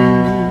me,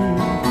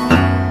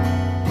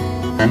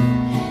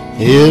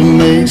 it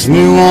makes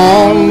me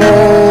want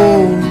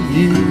more of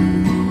you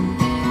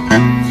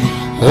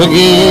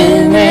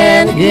again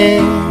and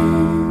again.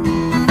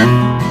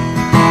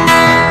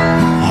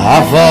 I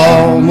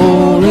fall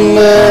more in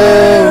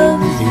love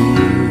with you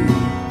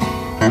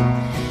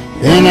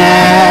than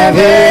I've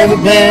ever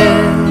been.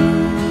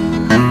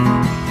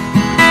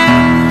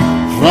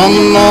 From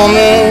the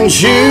moment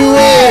you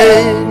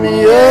wake me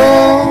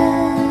up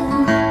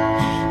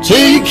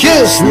till you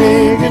kiss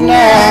me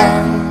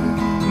goodnight,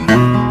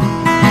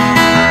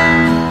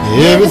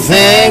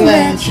 everything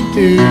that you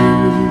do,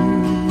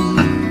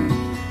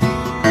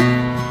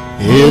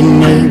 it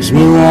makes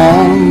me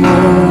want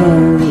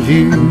more of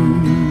you.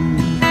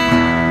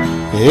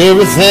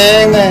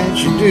 Everything that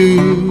you do,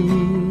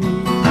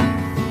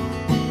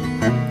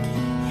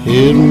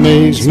 it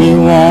makes me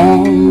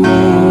want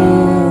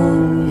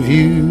more of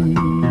you.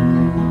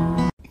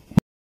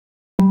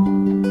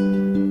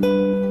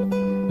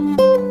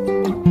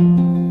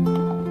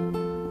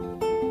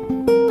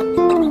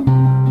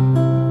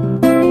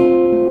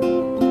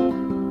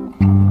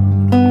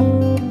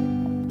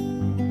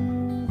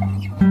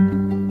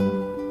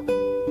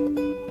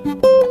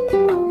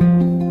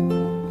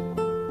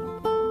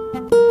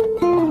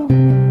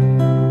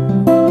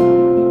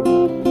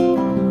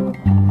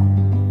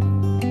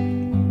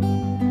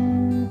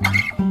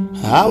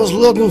 I was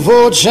looking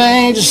for a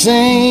change of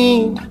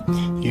scene.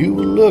 You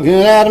were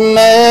looking at a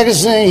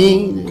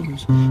magazine. There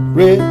was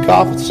red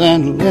carpets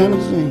and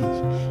limousines,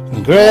 and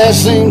the grass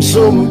seemed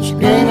so much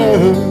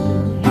greener.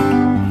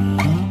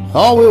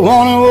 All we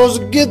wanted was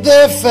to get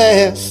there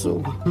fast,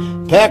 so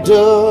we packed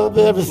up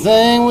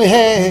everything we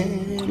had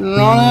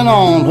running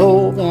on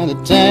hope and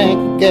a tank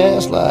of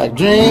gas, like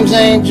dreams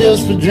ain't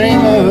just for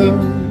dreamers.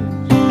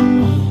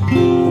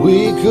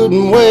 We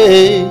couldn't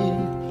wait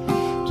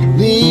to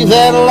leave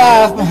that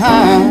life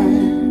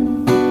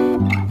behind,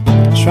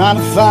 trying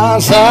to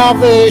find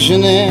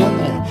salvation in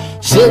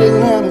that city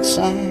limit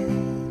sign.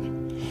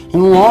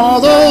 And one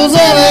of those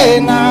LA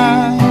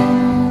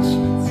nights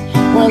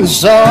when the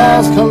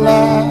stars come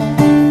out,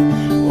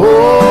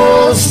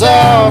 oh, the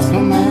stars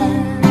come out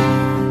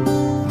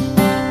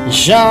and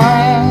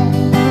shine,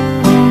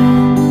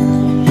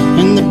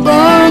 and they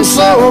burn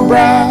so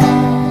bright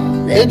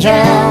they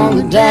drown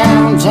the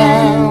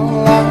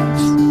downtown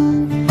lights.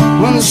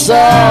 When the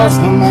stars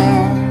come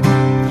out,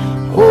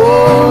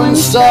 oh, when the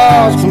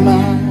stars come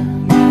out.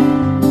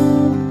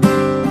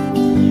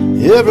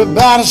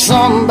 Everybody,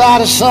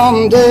 somebody,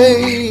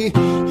 someday.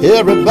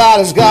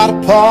 Everybody's got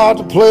a part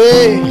to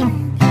play.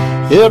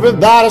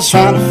 Everybody's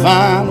trying to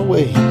find a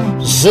way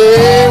to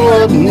say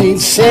what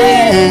needs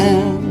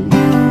saying.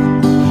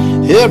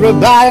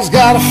 Everybody's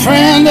got a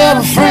friend of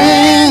a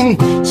friend,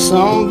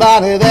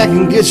 somebody that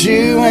can get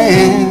you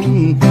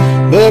in,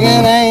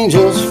 begging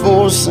angels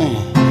for a sin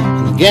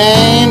in the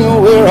game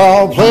that we're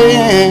all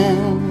playing.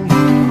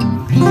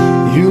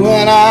 You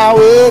and I,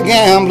 we're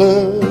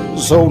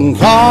gamblers, holding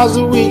cards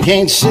that we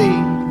can't see.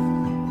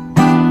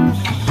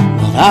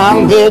 But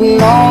I'm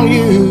betting on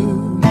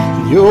you,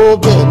 and you're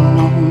betting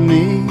on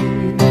me.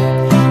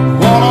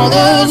 One of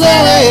those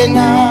LA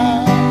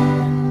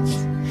nights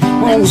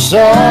when the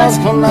stars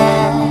come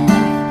out,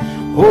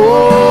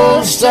 oh,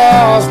 the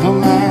stars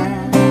come out,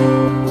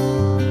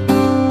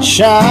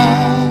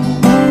 shine,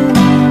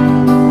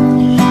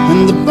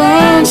 and they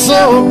burn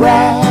so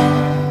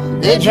bright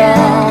they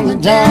drown the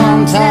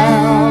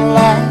downtown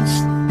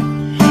lights.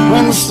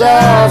 When the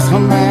stars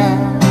come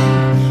out,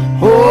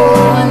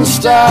 oh, when the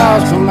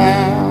stars come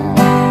out.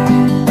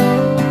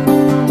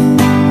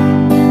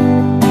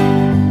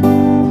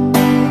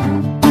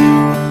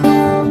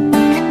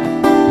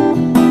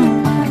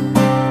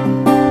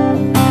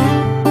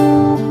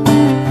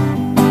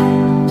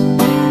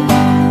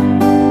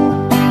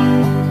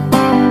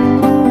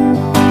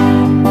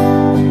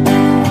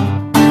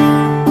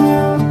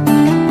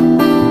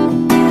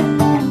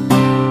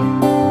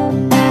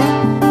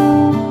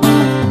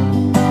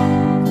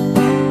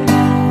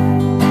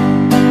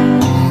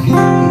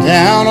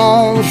 Down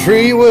on the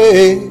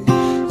freeway,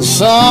 the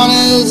sun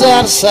is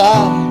out of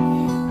sight,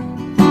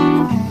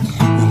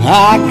 and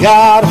I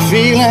got a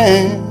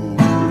feeling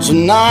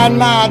tonight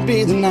might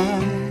be the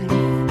night.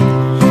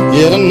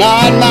 Yeah,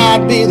 tonight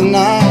might be the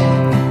night.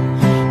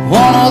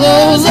 One of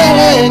those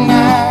LA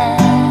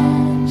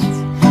nights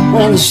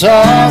when the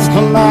stars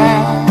come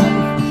out,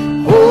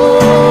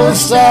 oh, the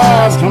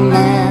stars come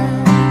out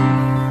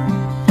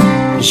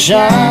and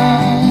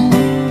shine,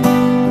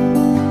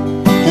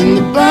 and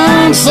they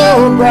burn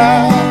so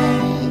bright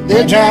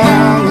they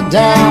drown the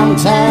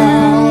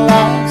downtown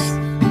lights.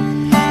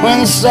 When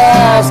the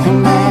stars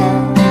come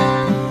out,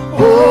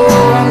 oh,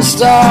 when the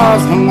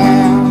stars come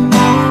out,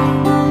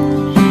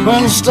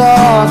 when the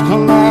stars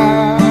come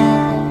out,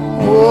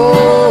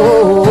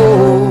 oh,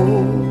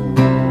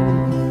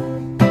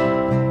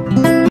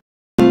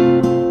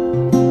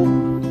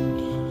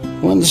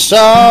 when the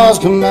stars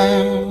come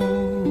out.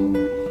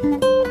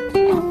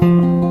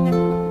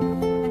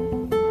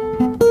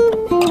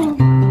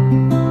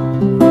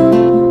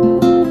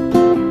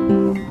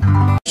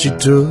 She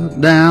took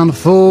down the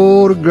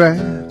photograph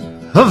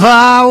of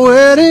our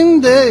wedding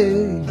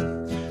day,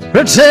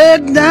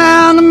 protect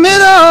down the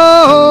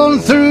middle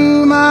and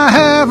threw my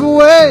half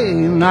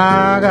away, and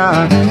I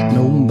got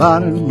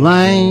nobody to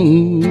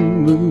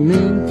blame but me.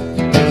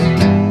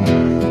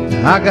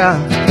 I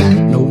got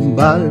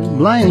nobody to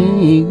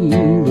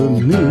blame but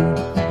me.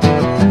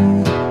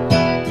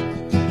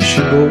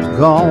 She broke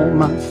all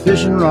my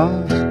fishing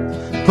rods,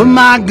 put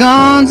my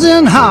guns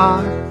in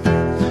hot,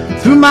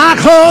 threw my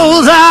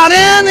clothes out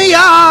in the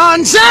yard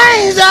and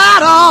changed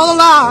out all the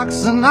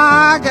locks, and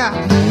I got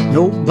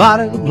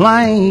nobody to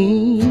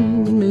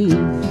blame me.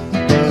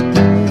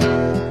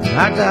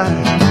 I got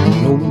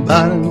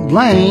nobody to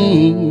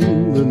blame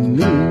but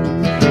me.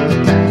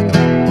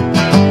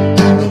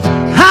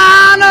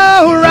 I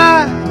know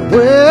right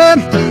where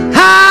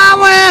I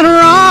went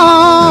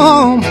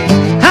wrong.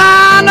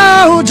 I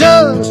know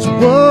just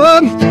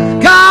what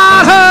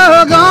got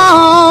her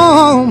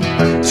gone.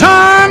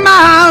 Turned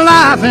my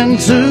life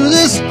into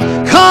this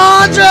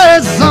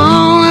country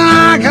song, and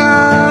I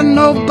got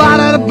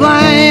nobody to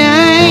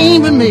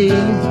blame but me.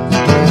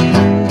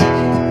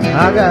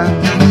 I got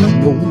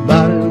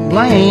nobody to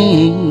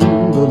blame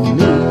but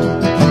me.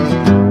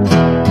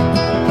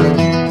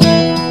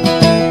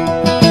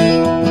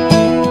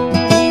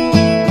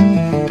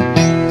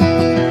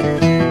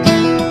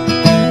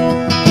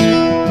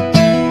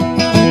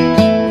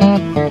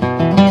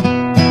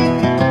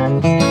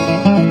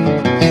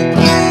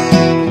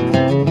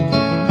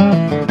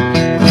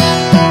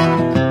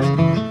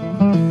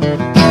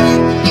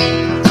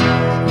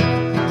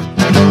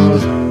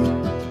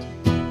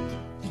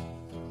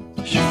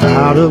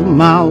 Out of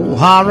my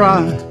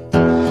O'Hara,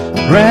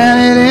 ran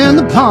it in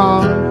the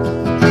pond.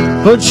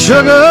 Put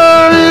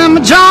sugar in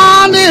my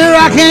John Deere,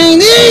 I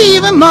can't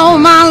even mow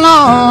my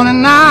lawn.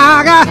 And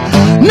I got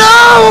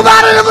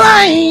nobody to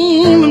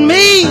blame but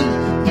me.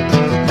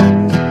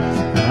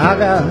 I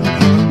got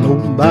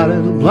nobody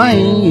to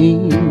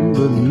blame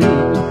but me.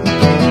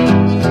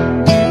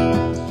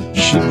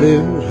 She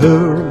built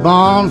her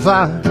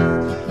bonfire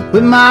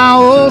with my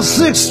old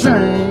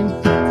six-string,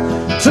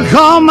 took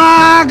all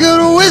my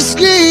good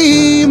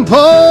whiskey and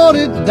poured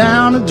it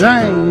down the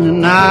drain.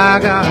 And I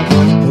got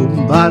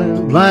nobody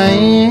to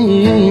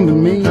blame but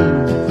me.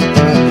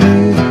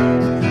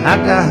 I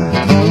got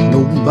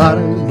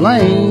nobody to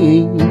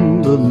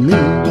blame but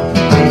me.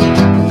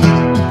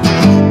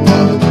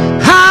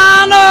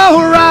 I know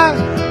right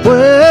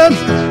when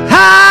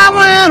I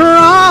went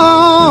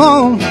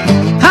wrong.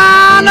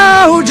 I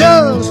know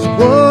just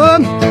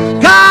what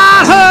got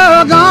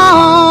her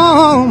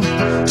gone.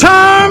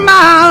 Turned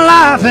my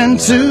life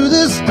into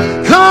this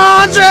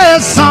country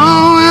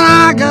song. And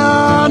I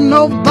got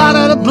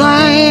nobody to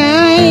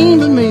blame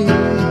but me.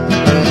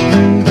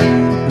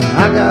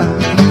 I got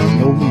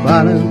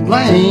nobody to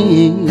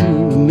blame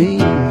but me.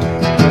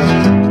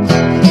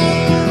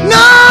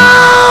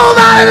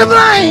 Nobody to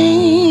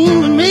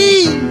blame but me.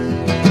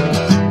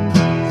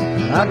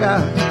 I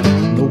got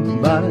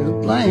nobody to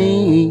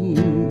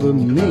blame but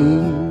me.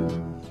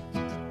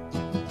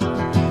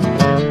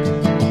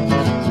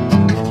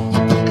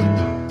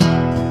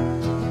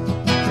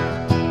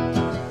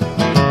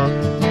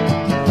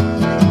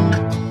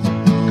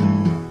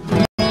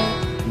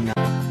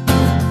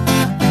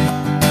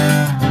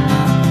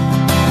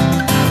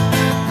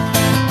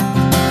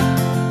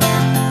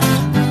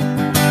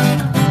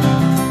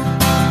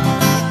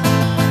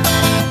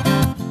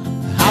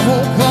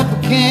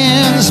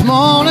 This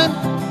morning,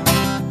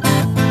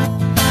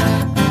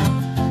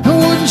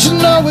 wouldn't you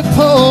know it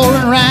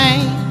pouring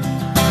rain?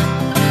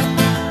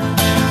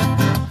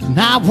 And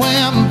I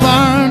went and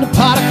burned a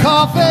pot of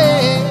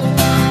coffee,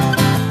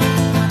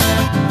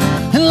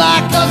 and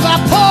like us I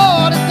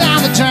poured it down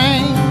the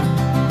drain.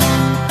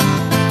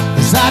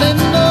 'Cause I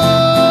didn't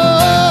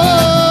know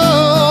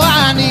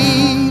I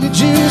needed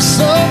you,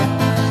 so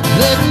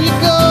letting you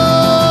go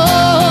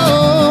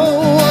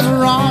was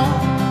wrong.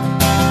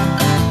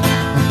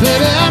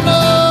 Baby, I know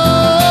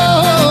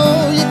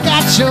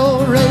your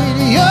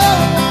radio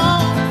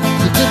on.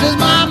 This is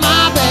my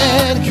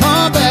bad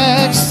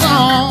comeback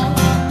song.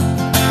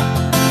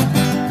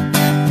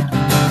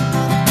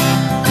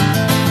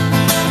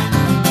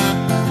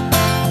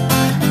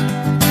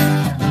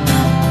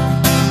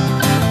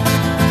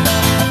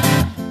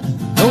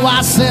 Though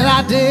I said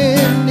I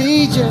didn't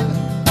need you,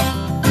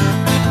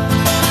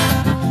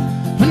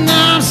 but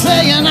now I'm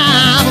saying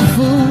I'm a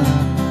fool.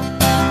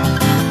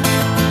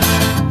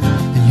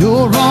 And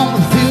you're on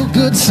the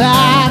feel-good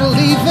side of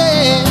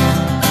leaving,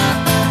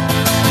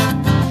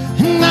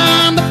 and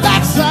I'm the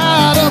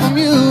backside of a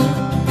mule.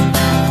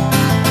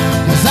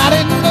 'Cause I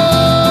didn't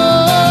know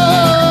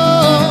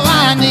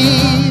I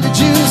needed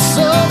you,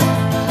 so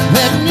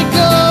letting you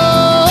go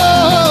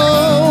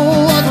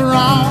was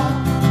wrong.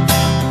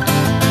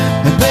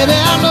 And baby,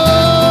 I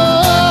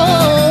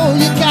know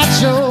you got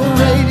your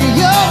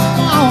radio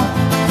on.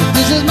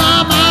 This is my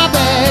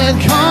bad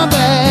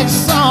comeback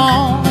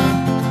song.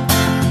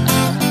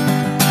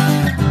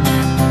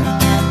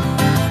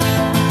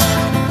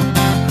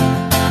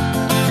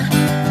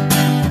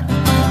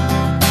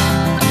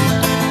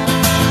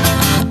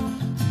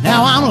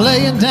 Now I'm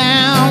laying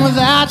down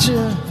without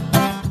you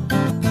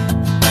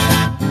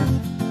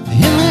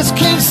in this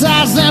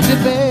king-size empty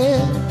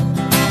bed,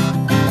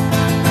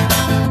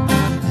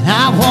 and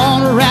I want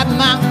to wrap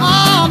my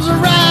arms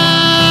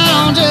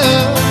around you,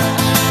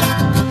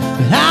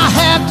 but I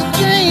have to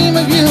dream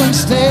of you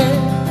instead.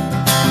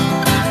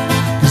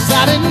 'Cause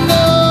I didn't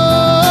know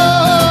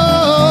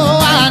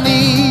I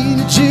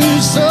needed you,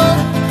 so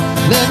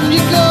letting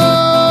you go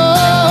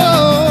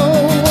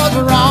was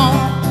wrong.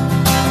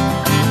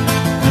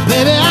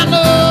 Baby, I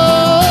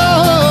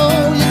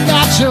know you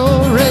got your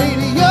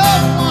radio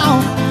on.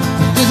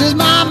 This is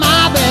my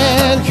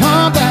bad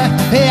comeback.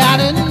 Hey, I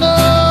didn't know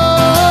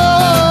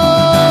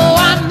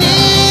I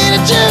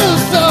needed you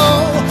so,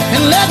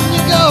 and letting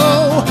you go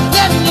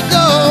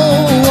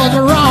was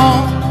wrong.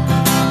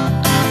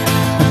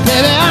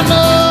 Baby, I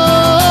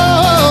know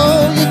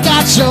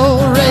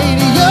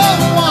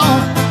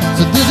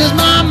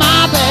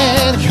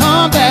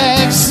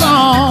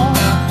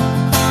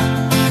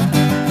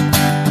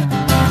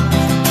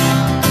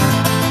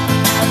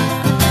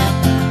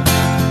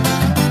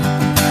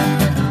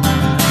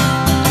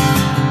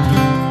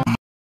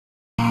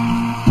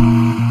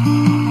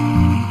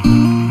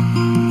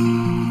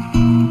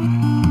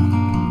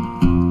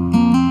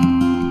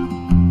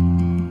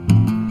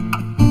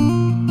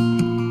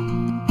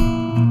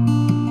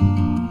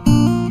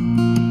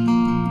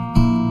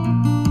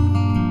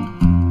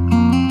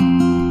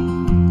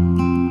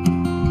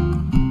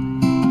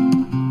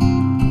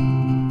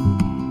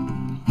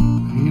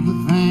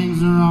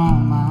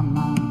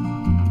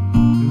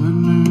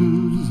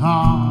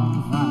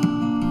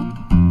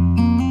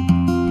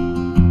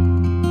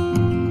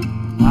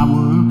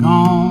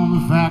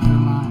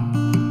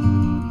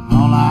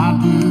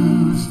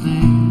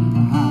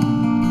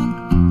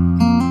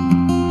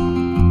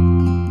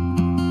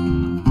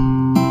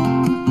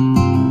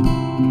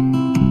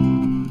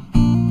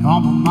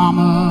called my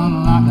mama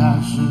like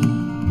I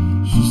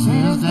should. She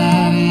says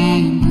Daddy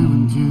ain't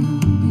doing too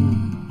good.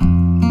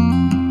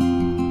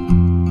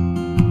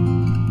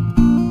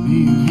 Me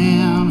and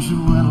him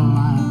should wet a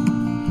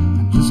line,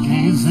 I just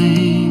can't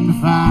seem to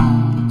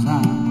find the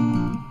time.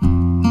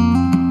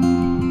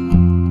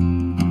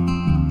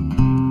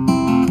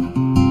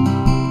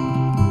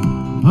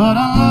 But I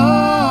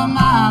love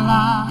my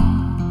life,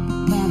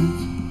 and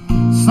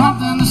it's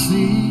something to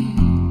see.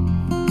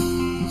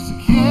 It's the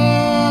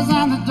kids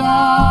and the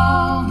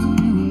dogs and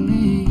you and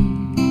me.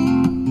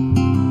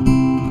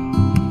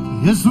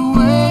 It's the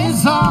way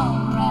it's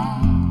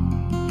alright.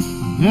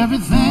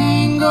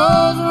 Everything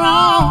goes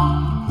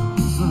wrong.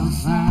 It's the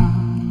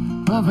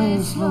sound of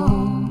a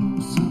slow,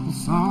 simple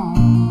song.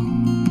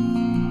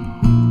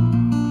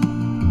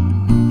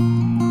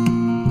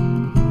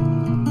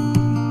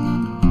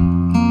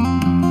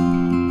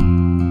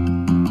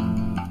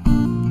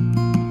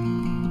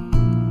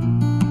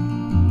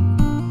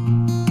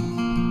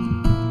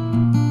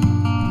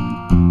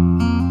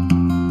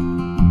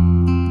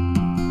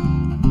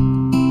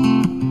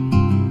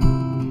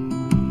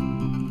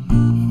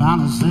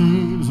 Trying to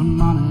save some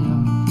money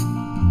up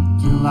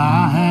till I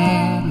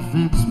had to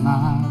fix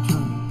my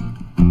truck.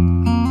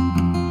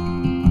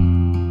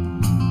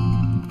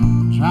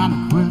 Trying to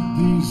quit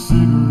these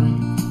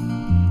cigarettes,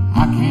 I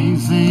can't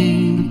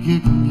seem to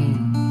kick them yet.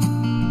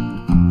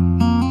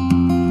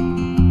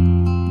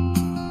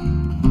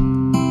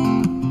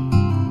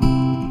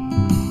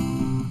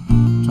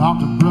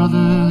 Talked to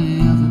brother the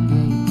other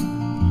day,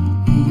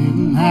 he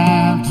didn't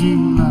have too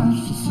much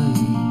to say.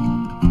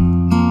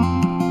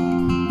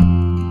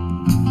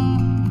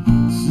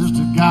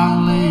 Got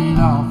laid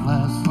off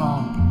last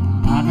fall,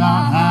 I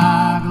got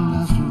high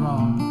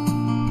cholesterol.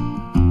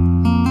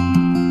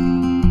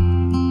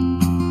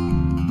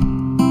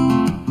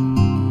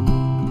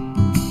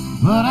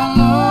 But I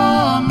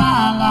love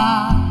my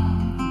life,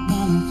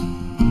 and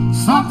it's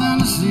something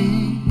to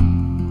see.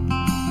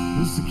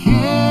 It's the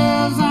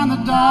kids and the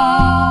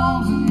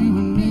dogs and you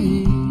and me.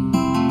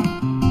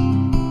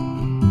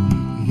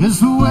 It's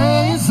the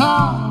way it's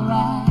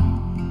alright.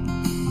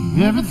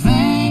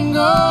 Everything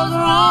goes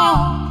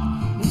wrong.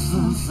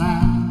 The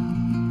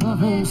sound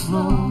of a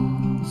slow,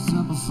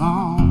 simple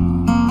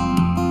song.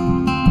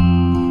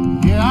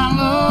 Yeah, I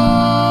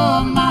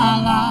love my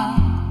life,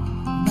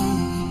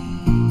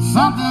 and it's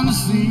something to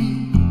see.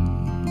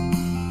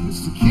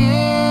 It's the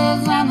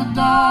kids and the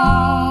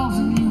dogs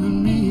and you and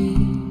me.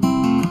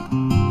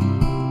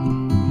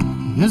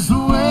 It's the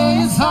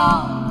way it's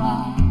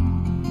alright.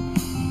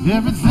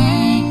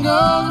 Everything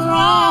goes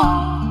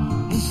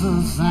wrong. It's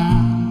the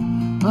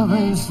sound of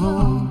a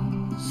slow,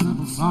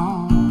 simple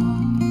song.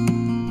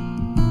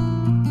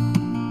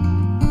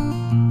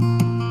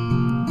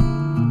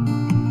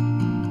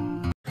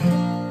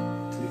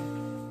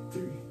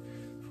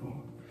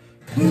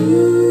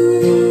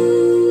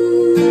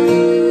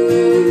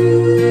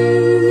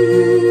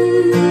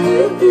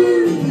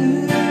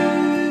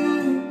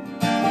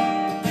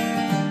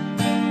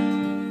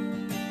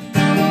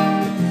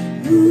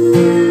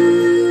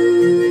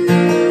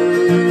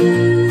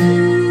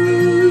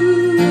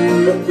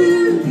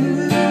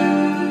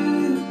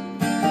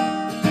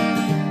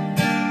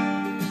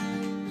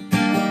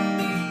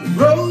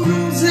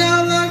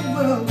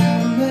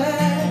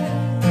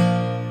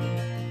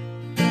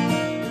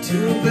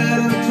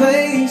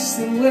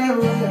 Than where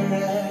we're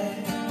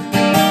at,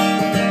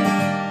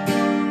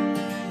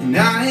 and I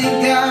ain't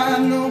got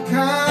no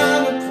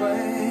kind of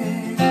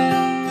plan.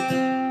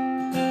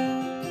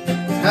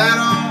 Had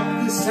all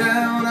this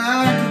town I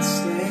could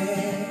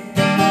stand.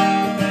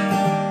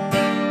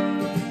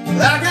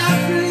 I got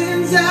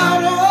friends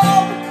out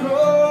on the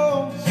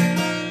coast.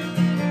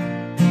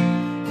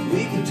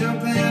 We can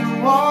jump in the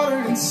water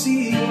and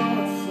see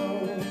what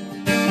flows.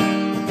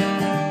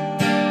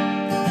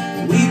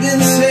 We've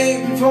been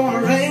saving for a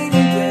rainy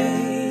day.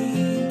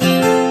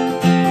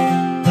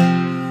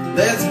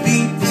 Let's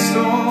beat the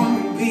storm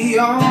and be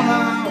on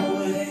our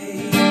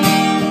way.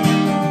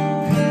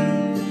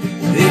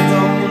 It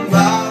don't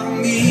bother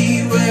me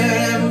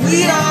wherever we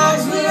are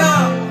is where I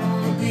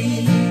wanna be.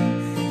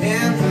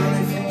 And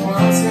honey, for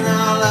once in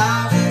our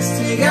lives, let's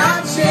take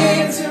our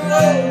chance and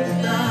roll the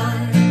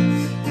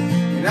dice.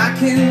 And I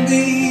can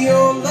be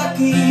your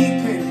lucky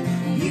penny,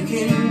 you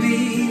can be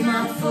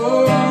my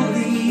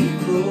four-leaf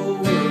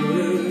clover,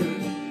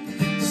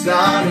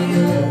 starting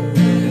over.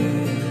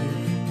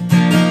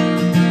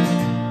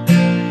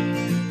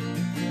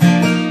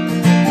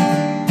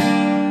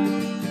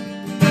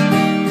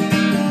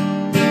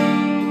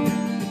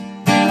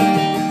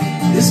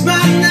 This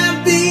might not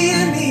be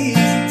an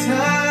easy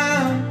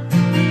time.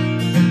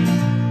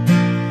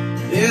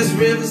 There's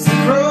rivers to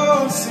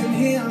cross and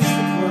hills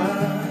to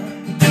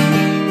climb.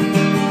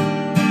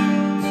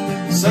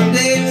 Some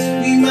days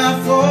we might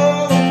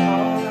fall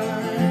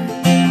apart.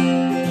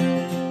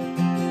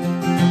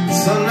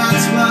 Some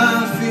nights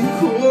might feel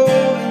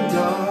cold and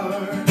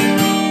dark.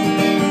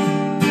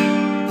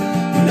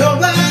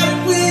 Nobody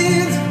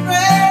wins a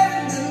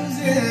friend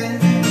losing.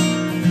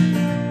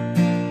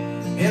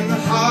 In the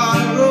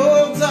hard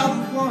roads of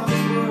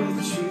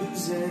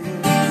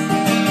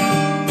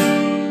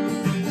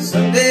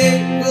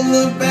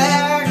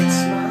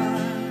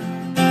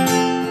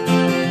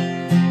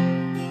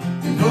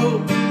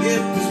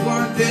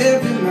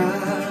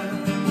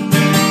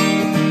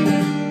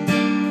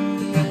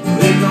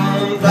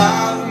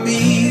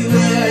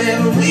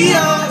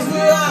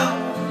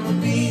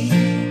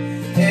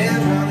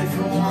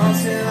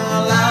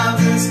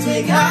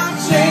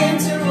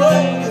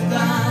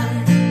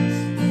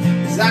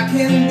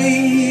can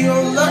be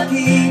your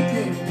lucky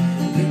pick.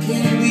 You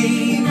can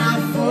be my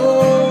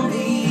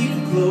four-leaf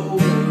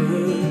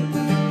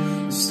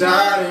clover.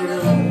 Starting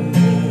over.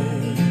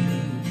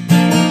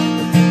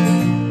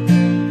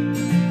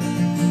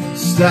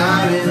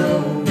 Starting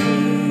over.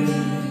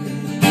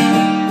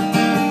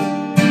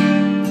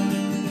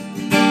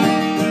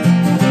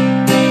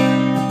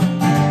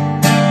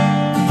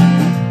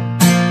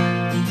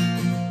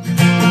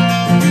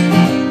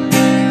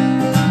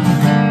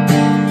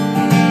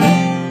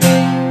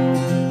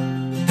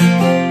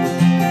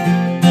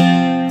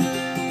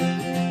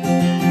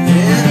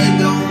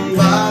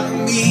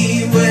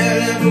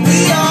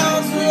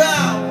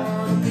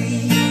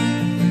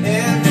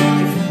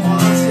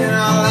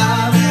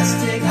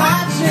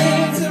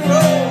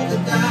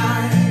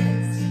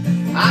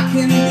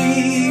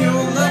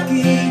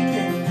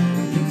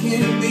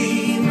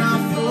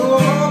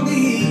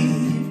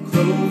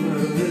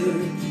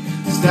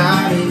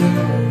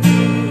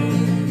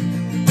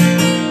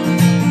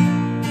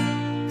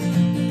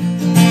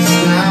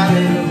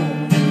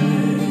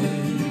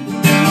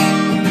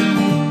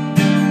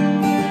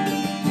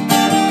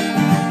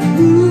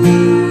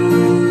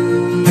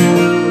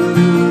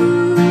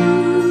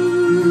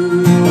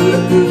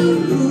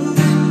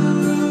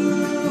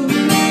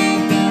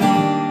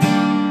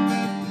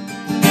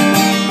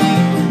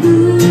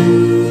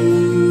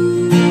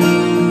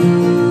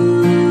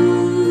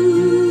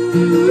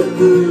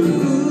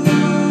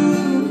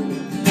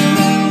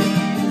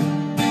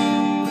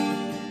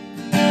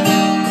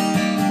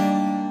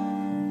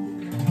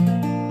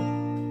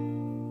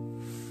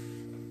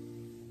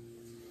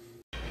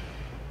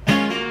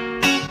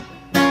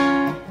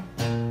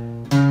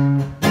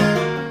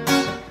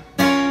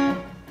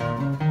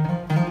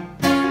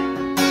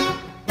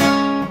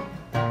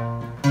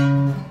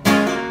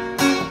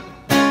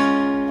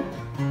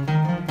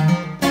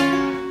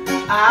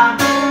 I've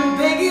been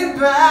thinking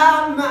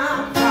about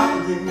my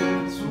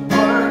father's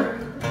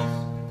words.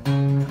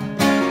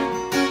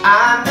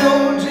 I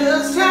know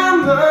just how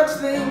much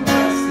they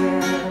must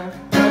have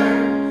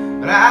hurt,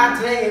 but I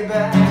take it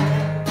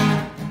back.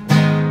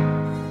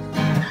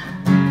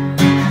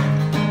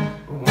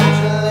 Won't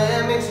you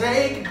let me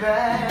take it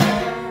back?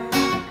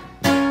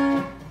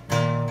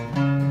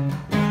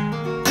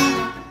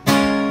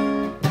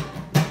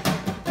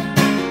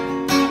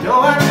 No,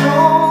 I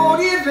told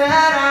you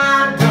that I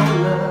don't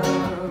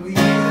love you.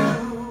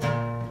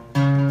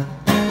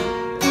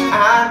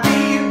 I'd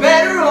be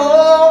better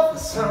off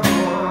with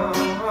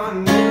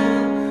someone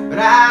new, but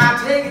I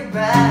take it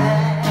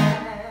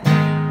back.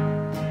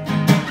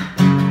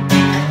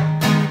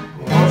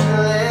 Won't you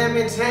let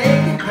me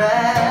take it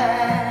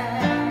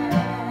back?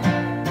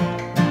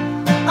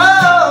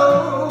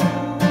 Oh,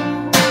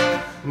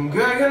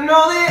 girl, you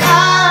know that I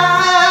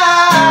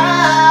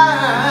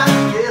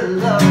still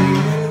love you.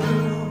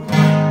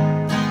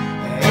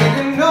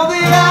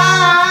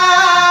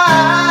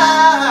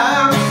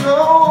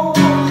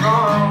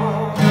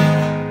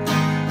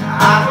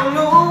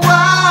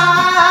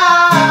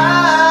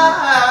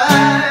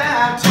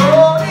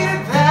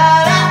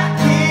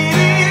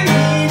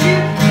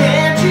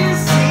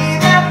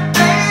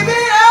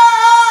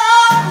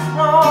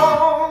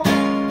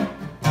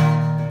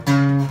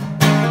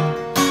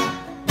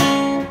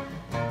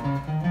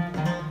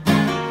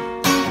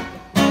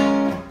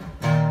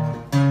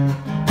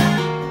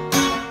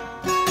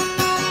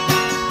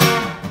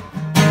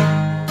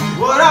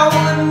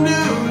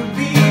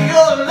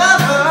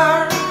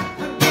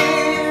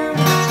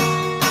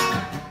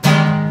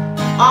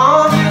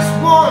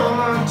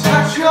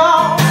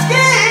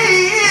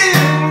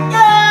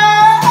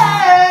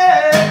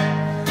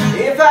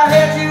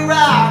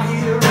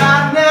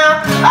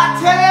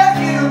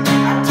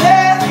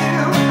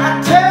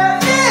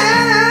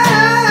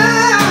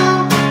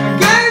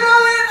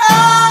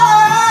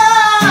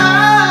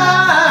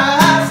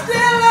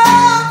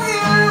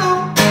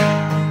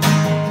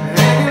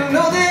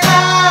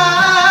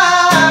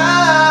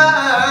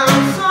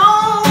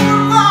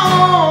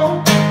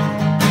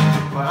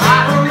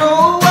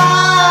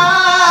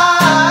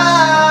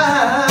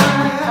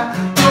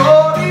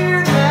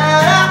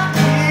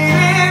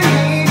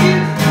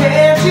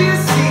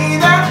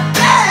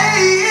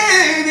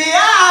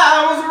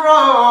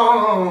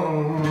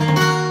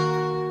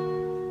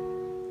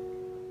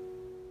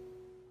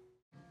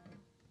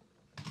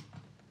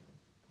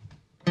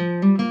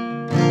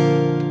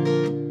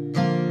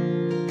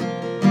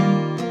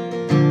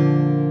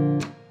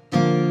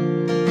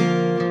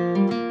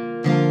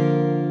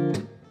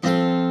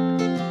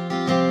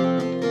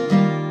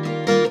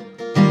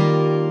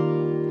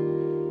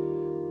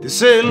 They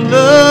say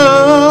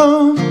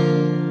love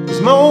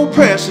is more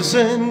precious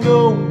than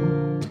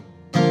gold.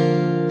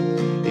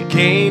 It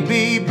can't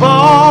be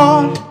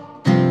bought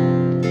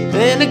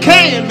and it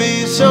can't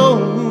be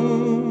sold.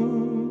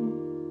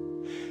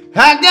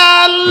 I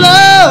got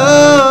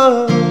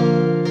love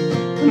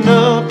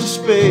enough to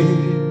spare,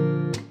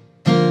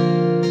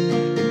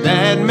 and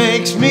that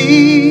makes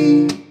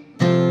me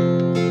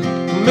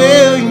a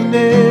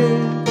millionaire.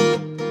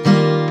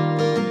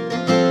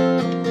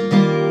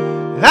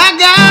 I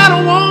got about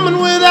a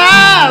woman with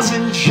eyes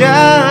that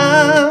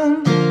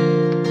shine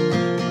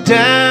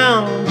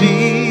down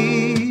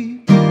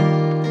deep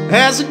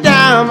as a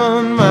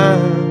diamond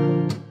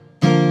mine.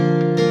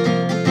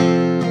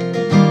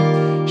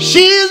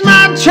 She's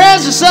my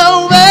treasure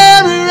so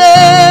very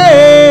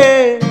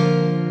rare.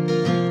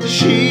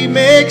 She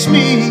makes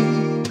me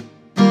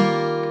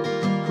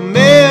a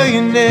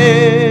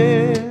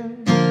millionaire.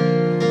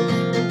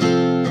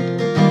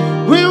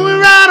 When we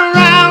ride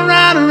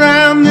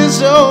around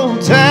this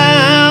old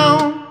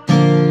town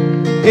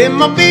in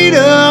my beat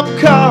up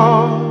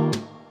car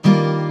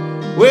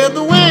with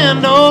the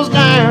windows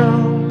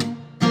down,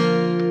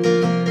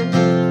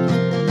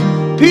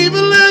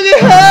 people look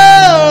at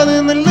her,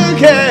 then they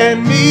look at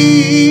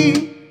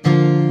me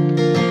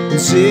and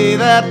say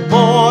that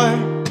boy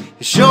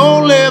is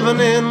sure living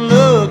in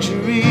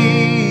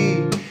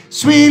luxury,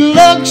 sweet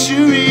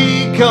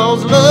luxury,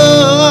 'cause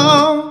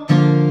love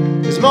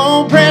is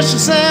more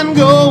precious than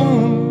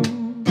gold.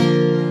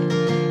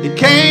 It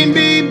can't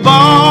be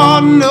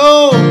bought,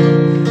 no,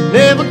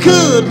 never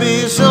could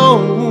be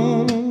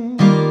sold.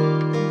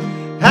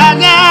 I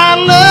got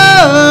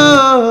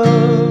love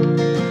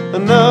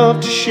enough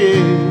to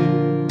share,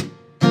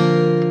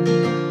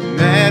 and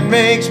that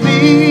makes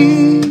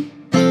me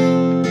a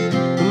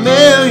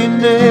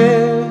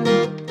millionaire.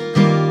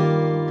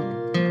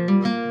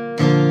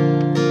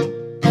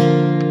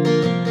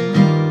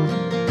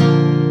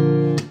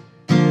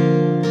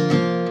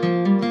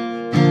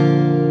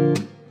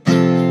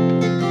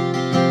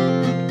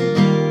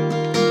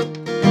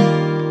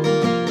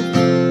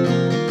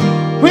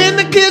 When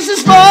the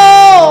kisses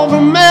fall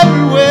from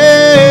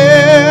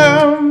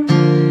everywhere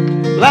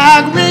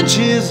like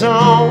riches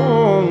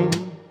on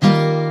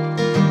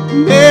a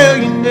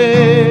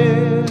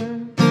millionaire,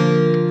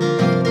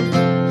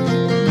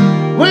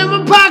 when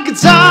my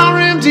pockets are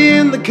empty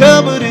and the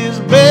cupboard is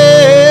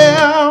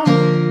bare,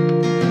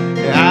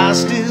 I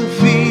still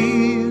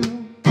feel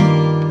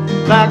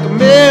like a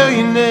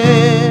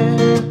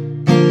millionaire,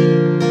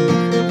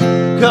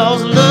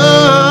 'cause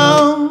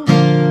love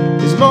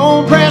is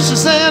more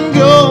precious than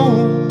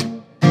gold.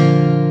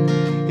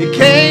 It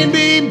can't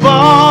be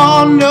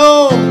bought,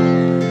 no,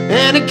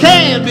 and it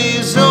can't be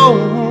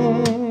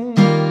sold.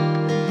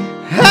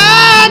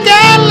 I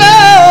got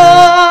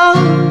love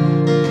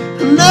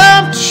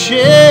enough to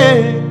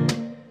share,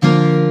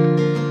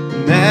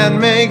 and that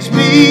makes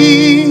me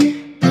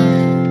a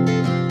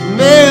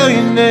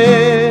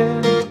millionaire.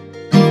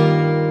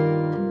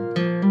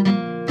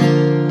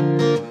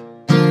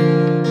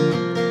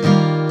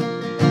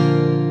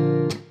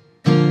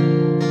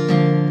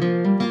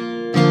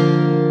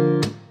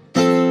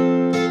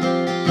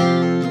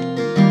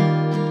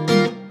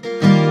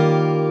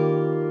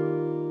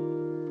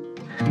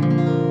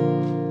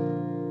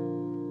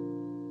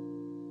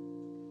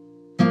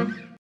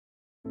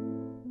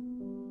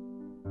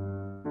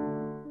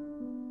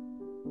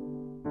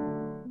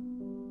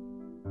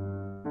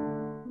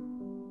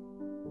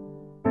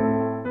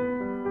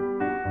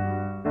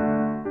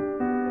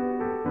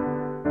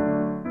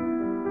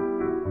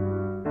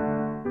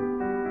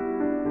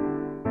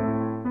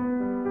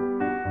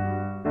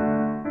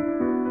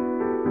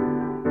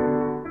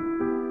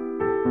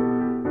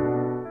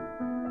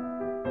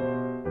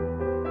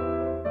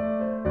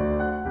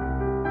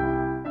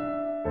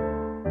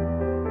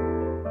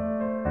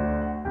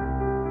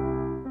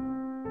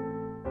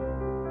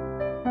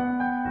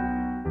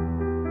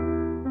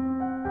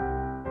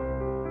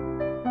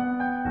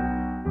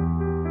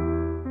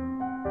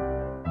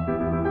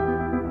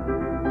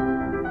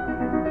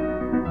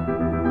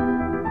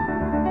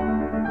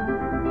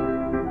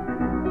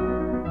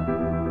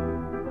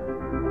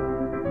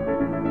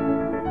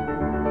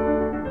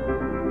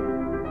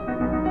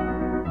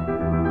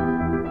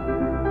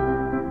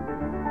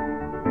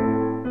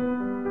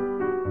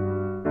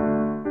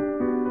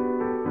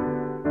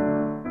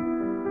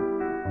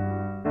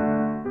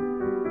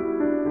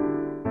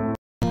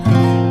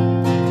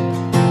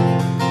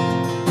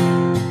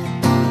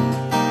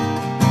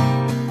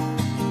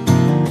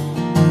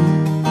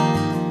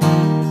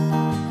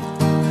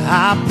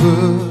 I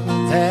put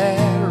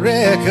that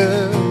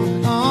record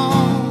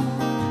on,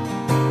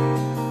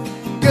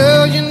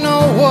 girl, you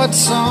know what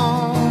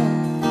song,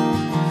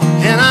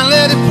 and I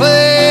let it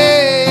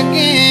play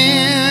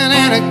again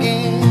and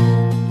again.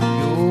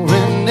 You're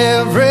in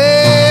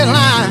every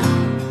line,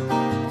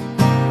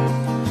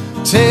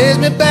 takes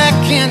me back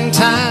in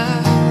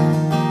time.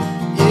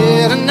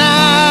 Yeah,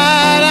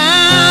 tonight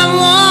I'm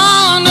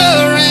wondering,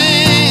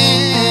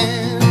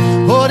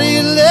 what are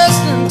you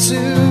listening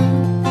to?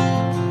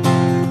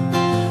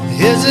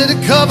 Is it a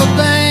cover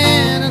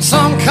band in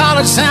some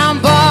college town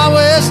bar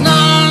where it's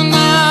none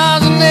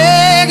and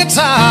air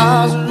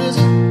guitars? Or is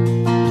it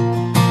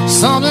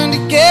something to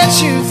get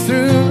you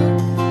through?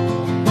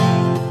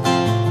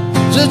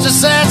 Just a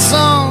sad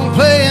song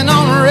playing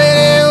on a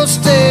radio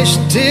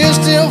station, tears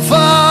still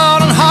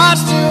fall and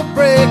hearts still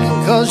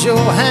breaking 'cause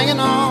you're hanging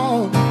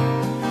on?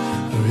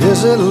 Or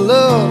is it a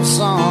love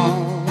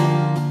song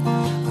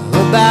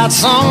about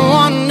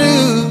someone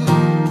new?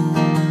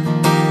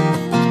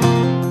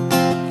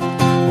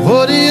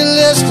 What are you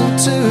listening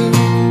to?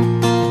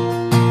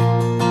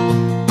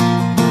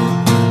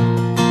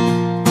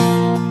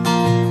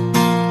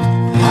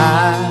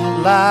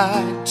 I'd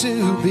like to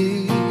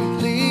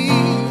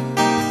believe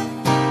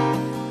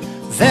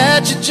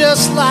that you're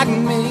just like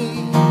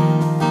me,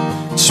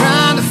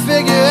 trying to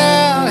figure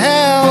out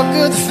how a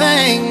good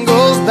thing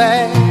goes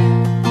bad.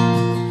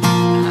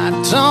 I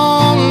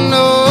don't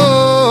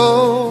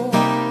know,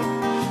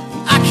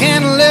 I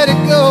can't let it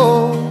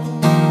go.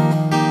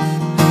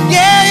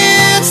 Yeah,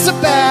 it's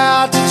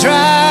about to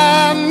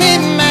drive me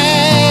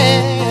mad.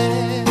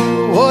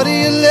 What are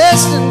you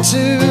listening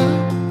to?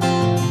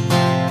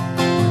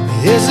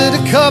 Is it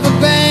a cover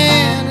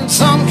band in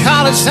some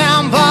college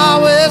town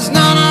bar with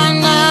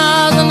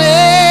na-na-nas and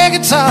air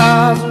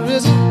guitars? Or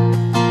is it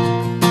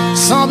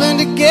something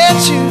to get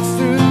you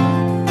through?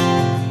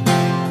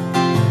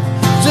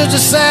 Just a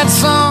sad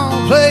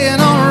song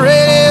playing on a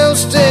radio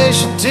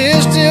station,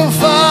 tears still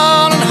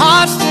falling,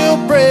 hearts still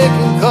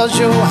breaking, 'cause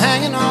you're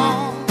hanging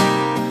on.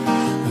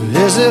 Or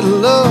is it a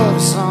love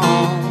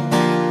song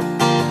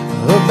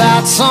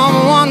about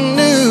someone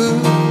new?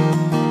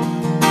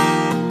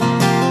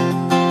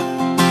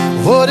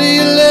 What are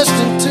you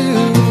listening to?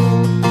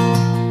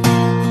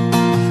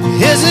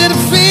 Is it a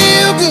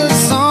feel-good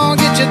song,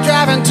 get you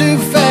driving too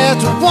fast,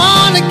 or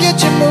one to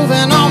get you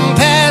moving on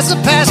past the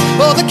past,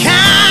 or the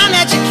kind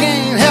that you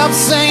can't help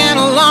singing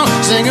along,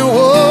 singing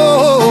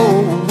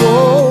whoa,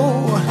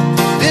 whoa?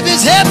 If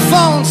it's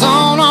headphones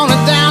on a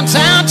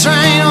downtown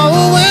train, or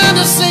a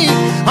window seat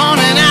on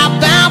an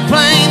outbound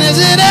plane, is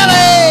it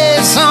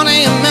LA,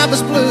 sunny and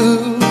Memphis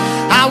blue?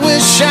 I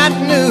wish I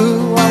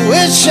knew, I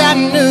wish I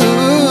knew.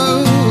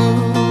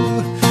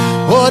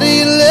 What are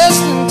you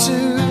listening to?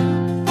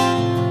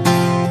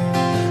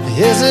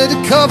 Is it a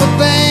cover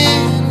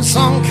band in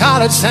some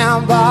college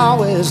town bar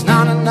with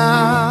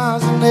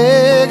na-na-nas and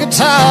air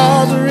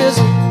guitars? Or is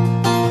it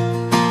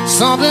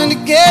something to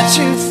get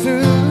you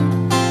through?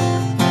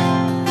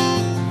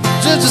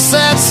 Just a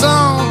sad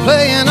song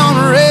playing on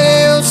a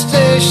radio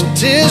station,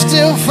 tears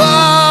still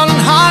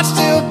falling, hearts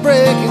still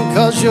breaking,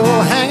 'cause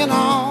you're hanging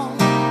on.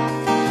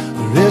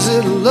 Or is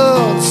it a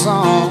love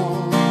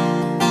song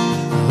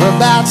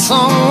about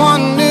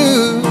someone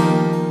new?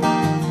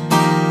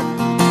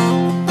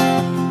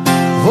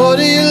 What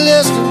are you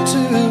listening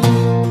to?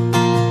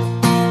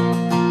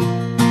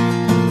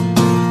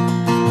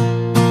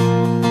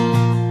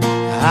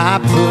 I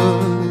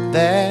put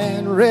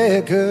that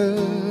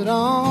record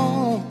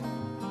on,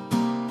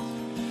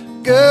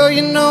 girl,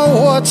 you know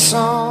what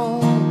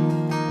song,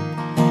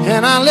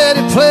 and I let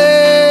it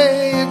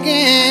play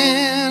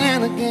again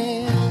and again.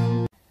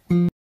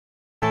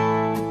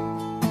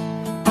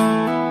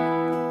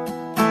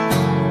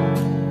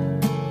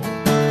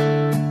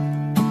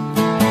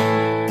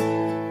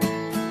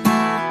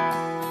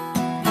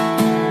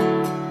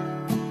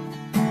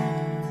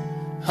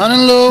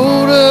 Honey,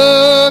 load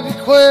up your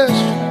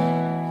questions,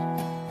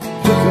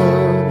 pick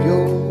up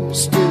your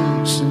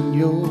sticks and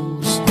your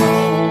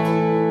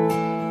stones,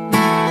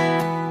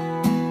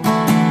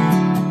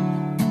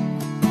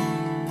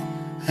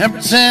 and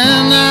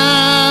pretend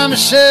I'm a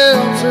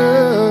shelter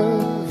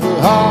for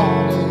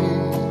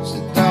heartaches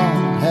that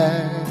don't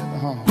have a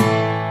home.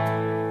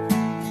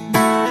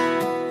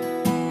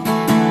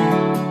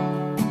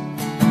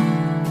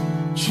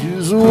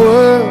 Choose the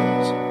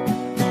words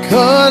that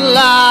cut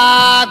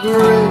like a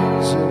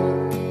razor,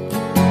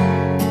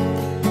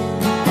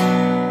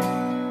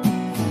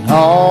 and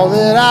all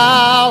that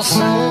I'll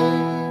say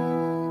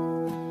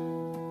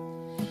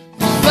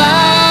is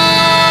far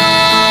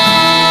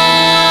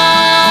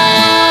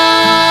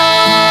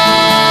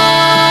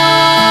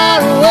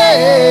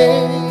away.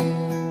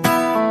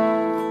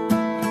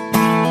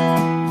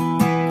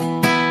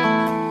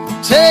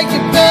 Take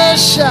your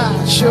best shot,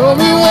 show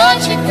me what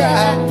you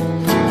got,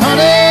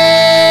 honey.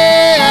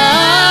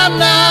 I'm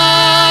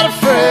not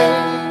afraid.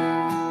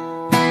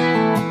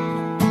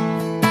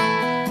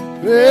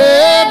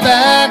 Way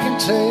back and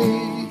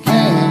take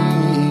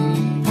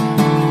aim,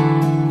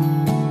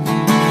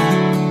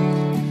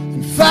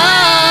 and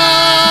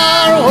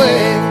far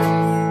away.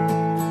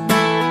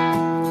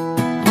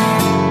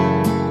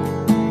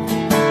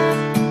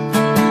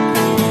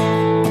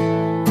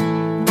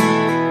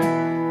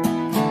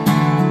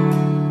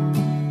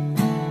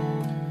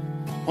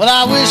 Well,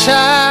 I wish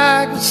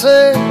I could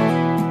say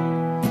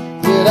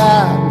that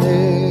I've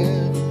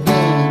never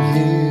been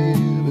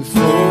here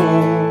before,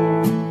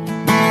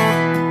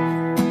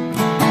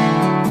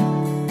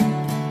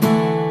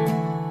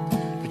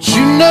 but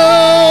you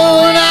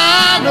know and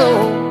I know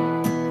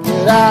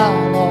that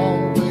I'll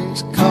always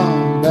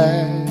come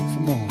back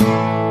for more.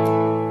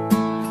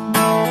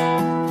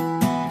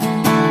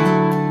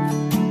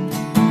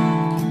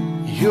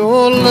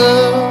 Your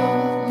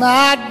love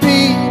might be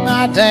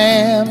my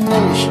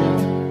damnation,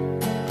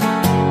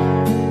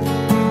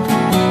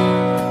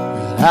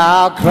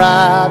 I'll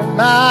cry to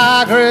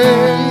my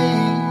grave.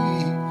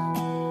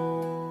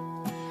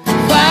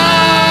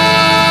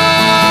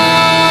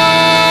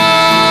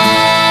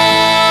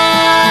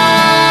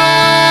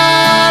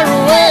 Far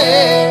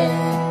away.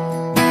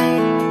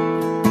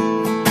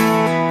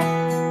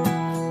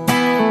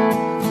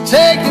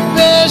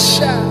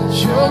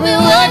 show me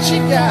what you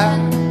got.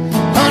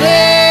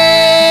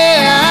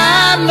 Honey,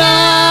 I'm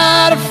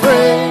not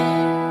afraid.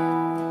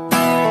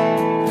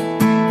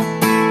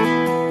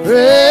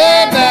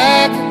 Way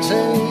back and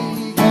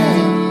take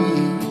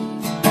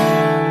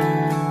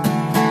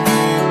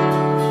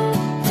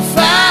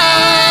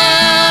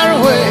far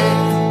away.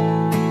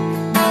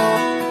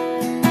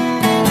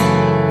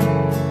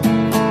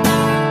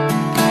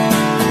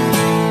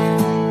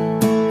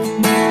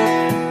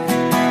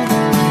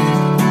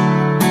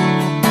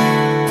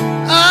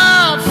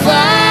 Oh,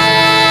 far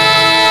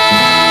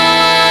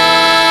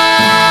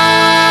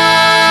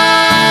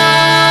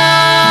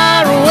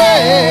away.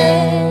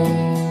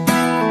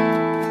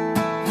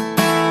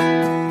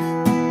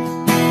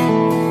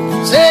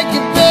 Take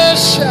your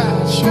best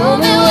shot, show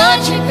me what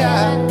you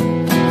got.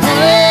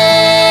 Honey,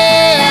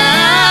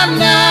 I'm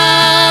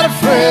not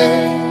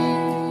afraid.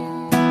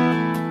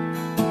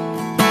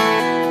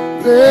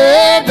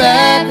 Lay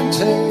back and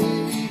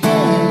take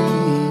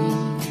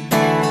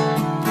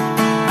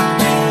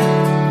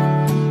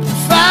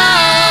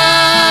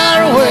far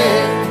away.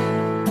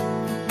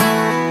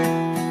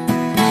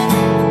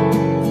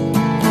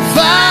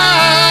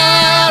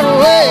 Far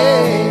away.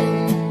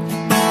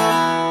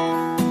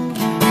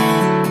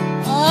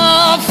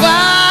 Oh,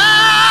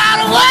 far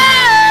away,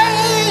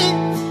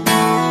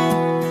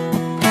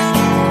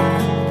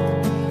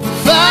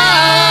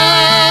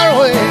 far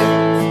away.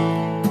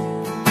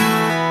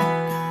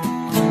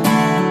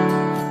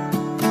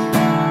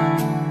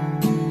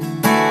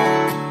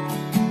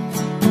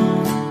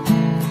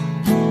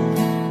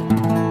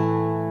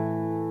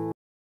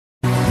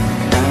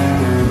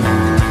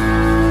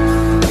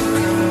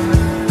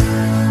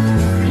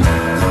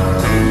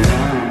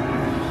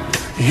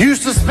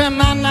 Used to spend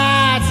my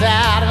nights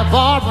out in a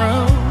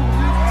barroom.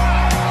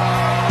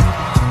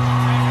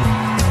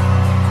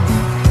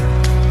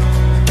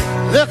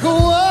 Liquor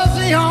was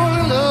the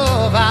only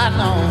love I'd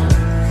known.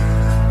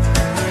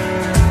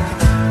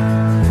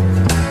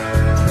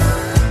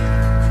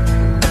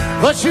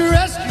 But you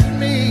rescued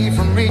me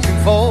from reaching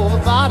for the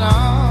bottom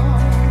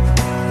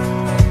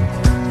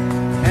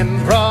and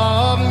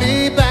brought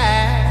me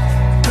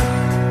back,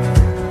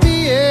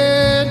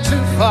 being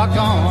too far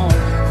gone.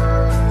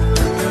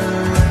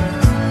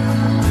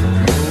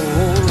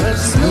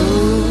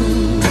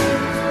 Smooth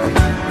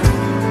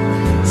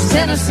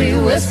Tennessee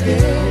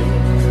whiskey.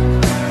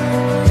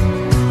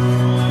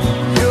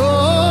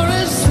 You're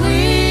as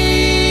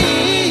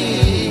sweet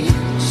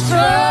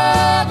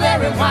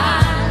strawberry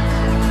wine.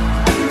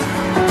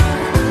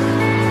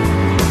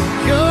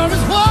 You're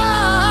as warm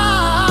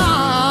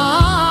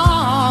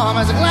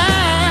as a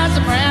glass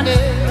of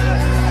brandy.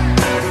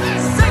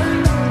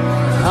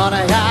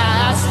 Honey, I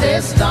stay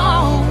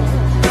stoned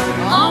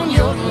on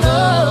your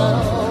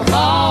love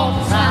all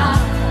the time.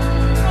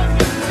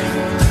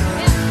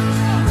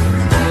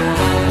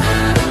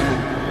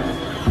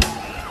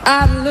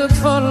 I looked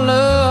for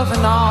love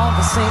in all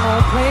the same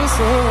old places.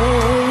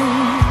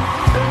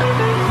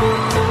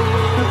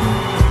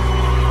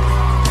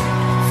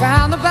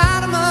 Found the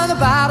bottom of the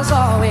bottle's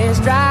always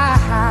dry.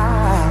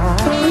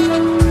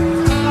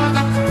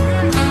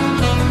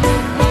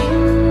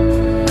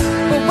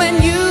 But when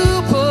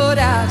you put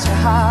out your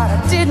heart, I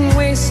didn't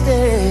waste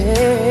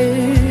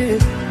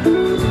it.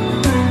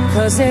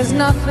 'Cause there's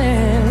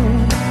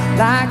nothing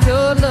like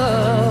your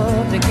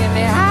love to get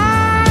me high.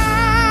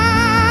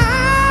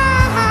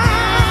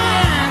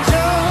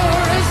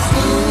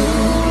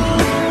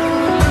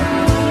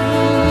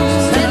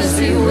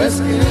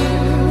 Whiskey.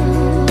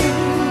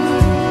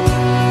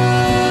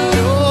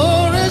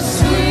 You're as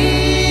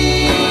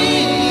sweet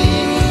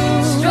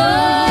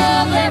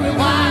strawberry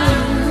wine.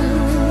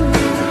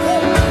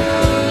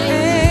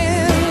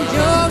 And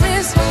you're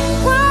as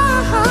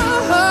warm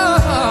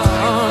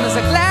as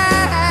a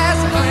glass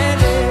of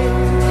brandy.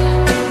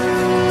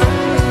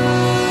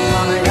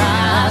 Honey,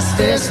 I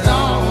stay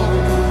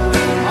stoned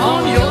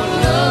on your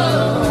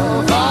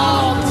love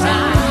all the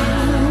time.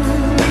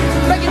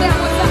 Break it down,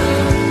 what's up?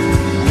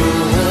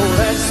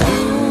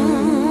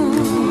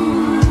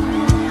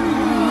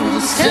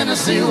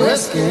 Tennessee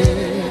whiskey.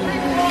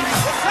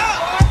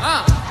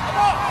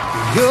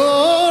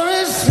 You're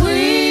as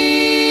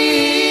sweet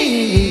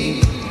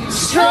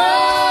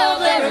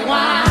strawberry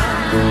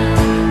wine.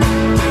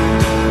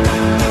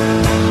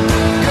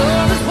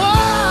 You're as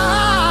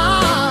warm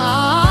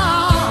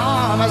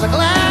as a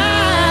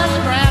glass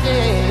of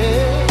brandy.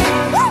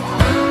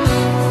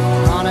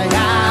 Honey,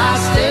 I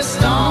stay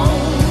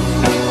stoned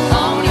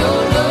on your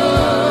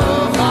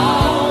love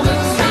all the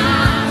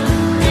time.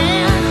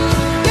 And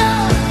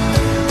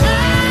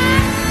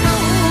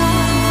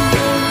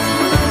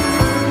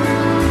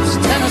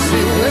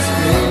Tennessee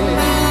whiskey.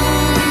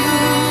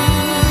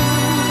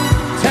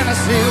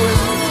 Tennessee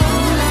whiskey.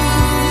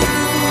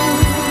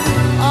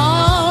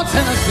 Oh,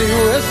 Tennessee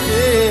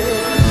whiskey.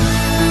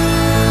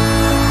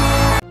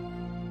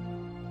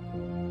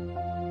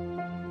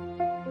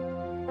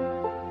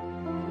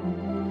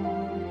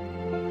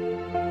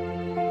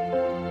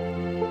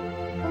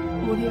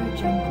 Audio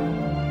Jungle.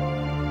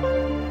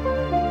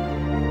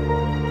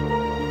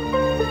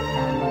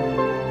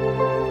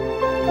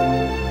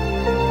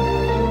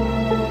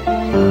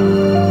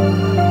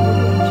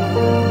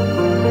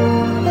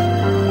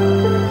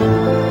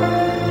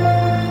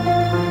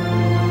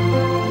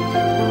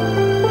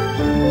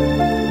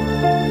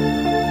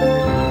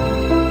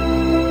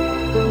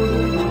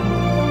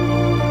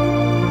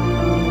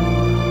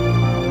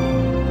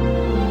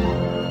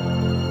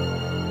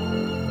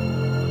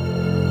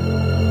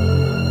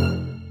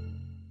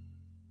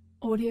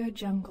 Audio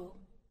Jungle.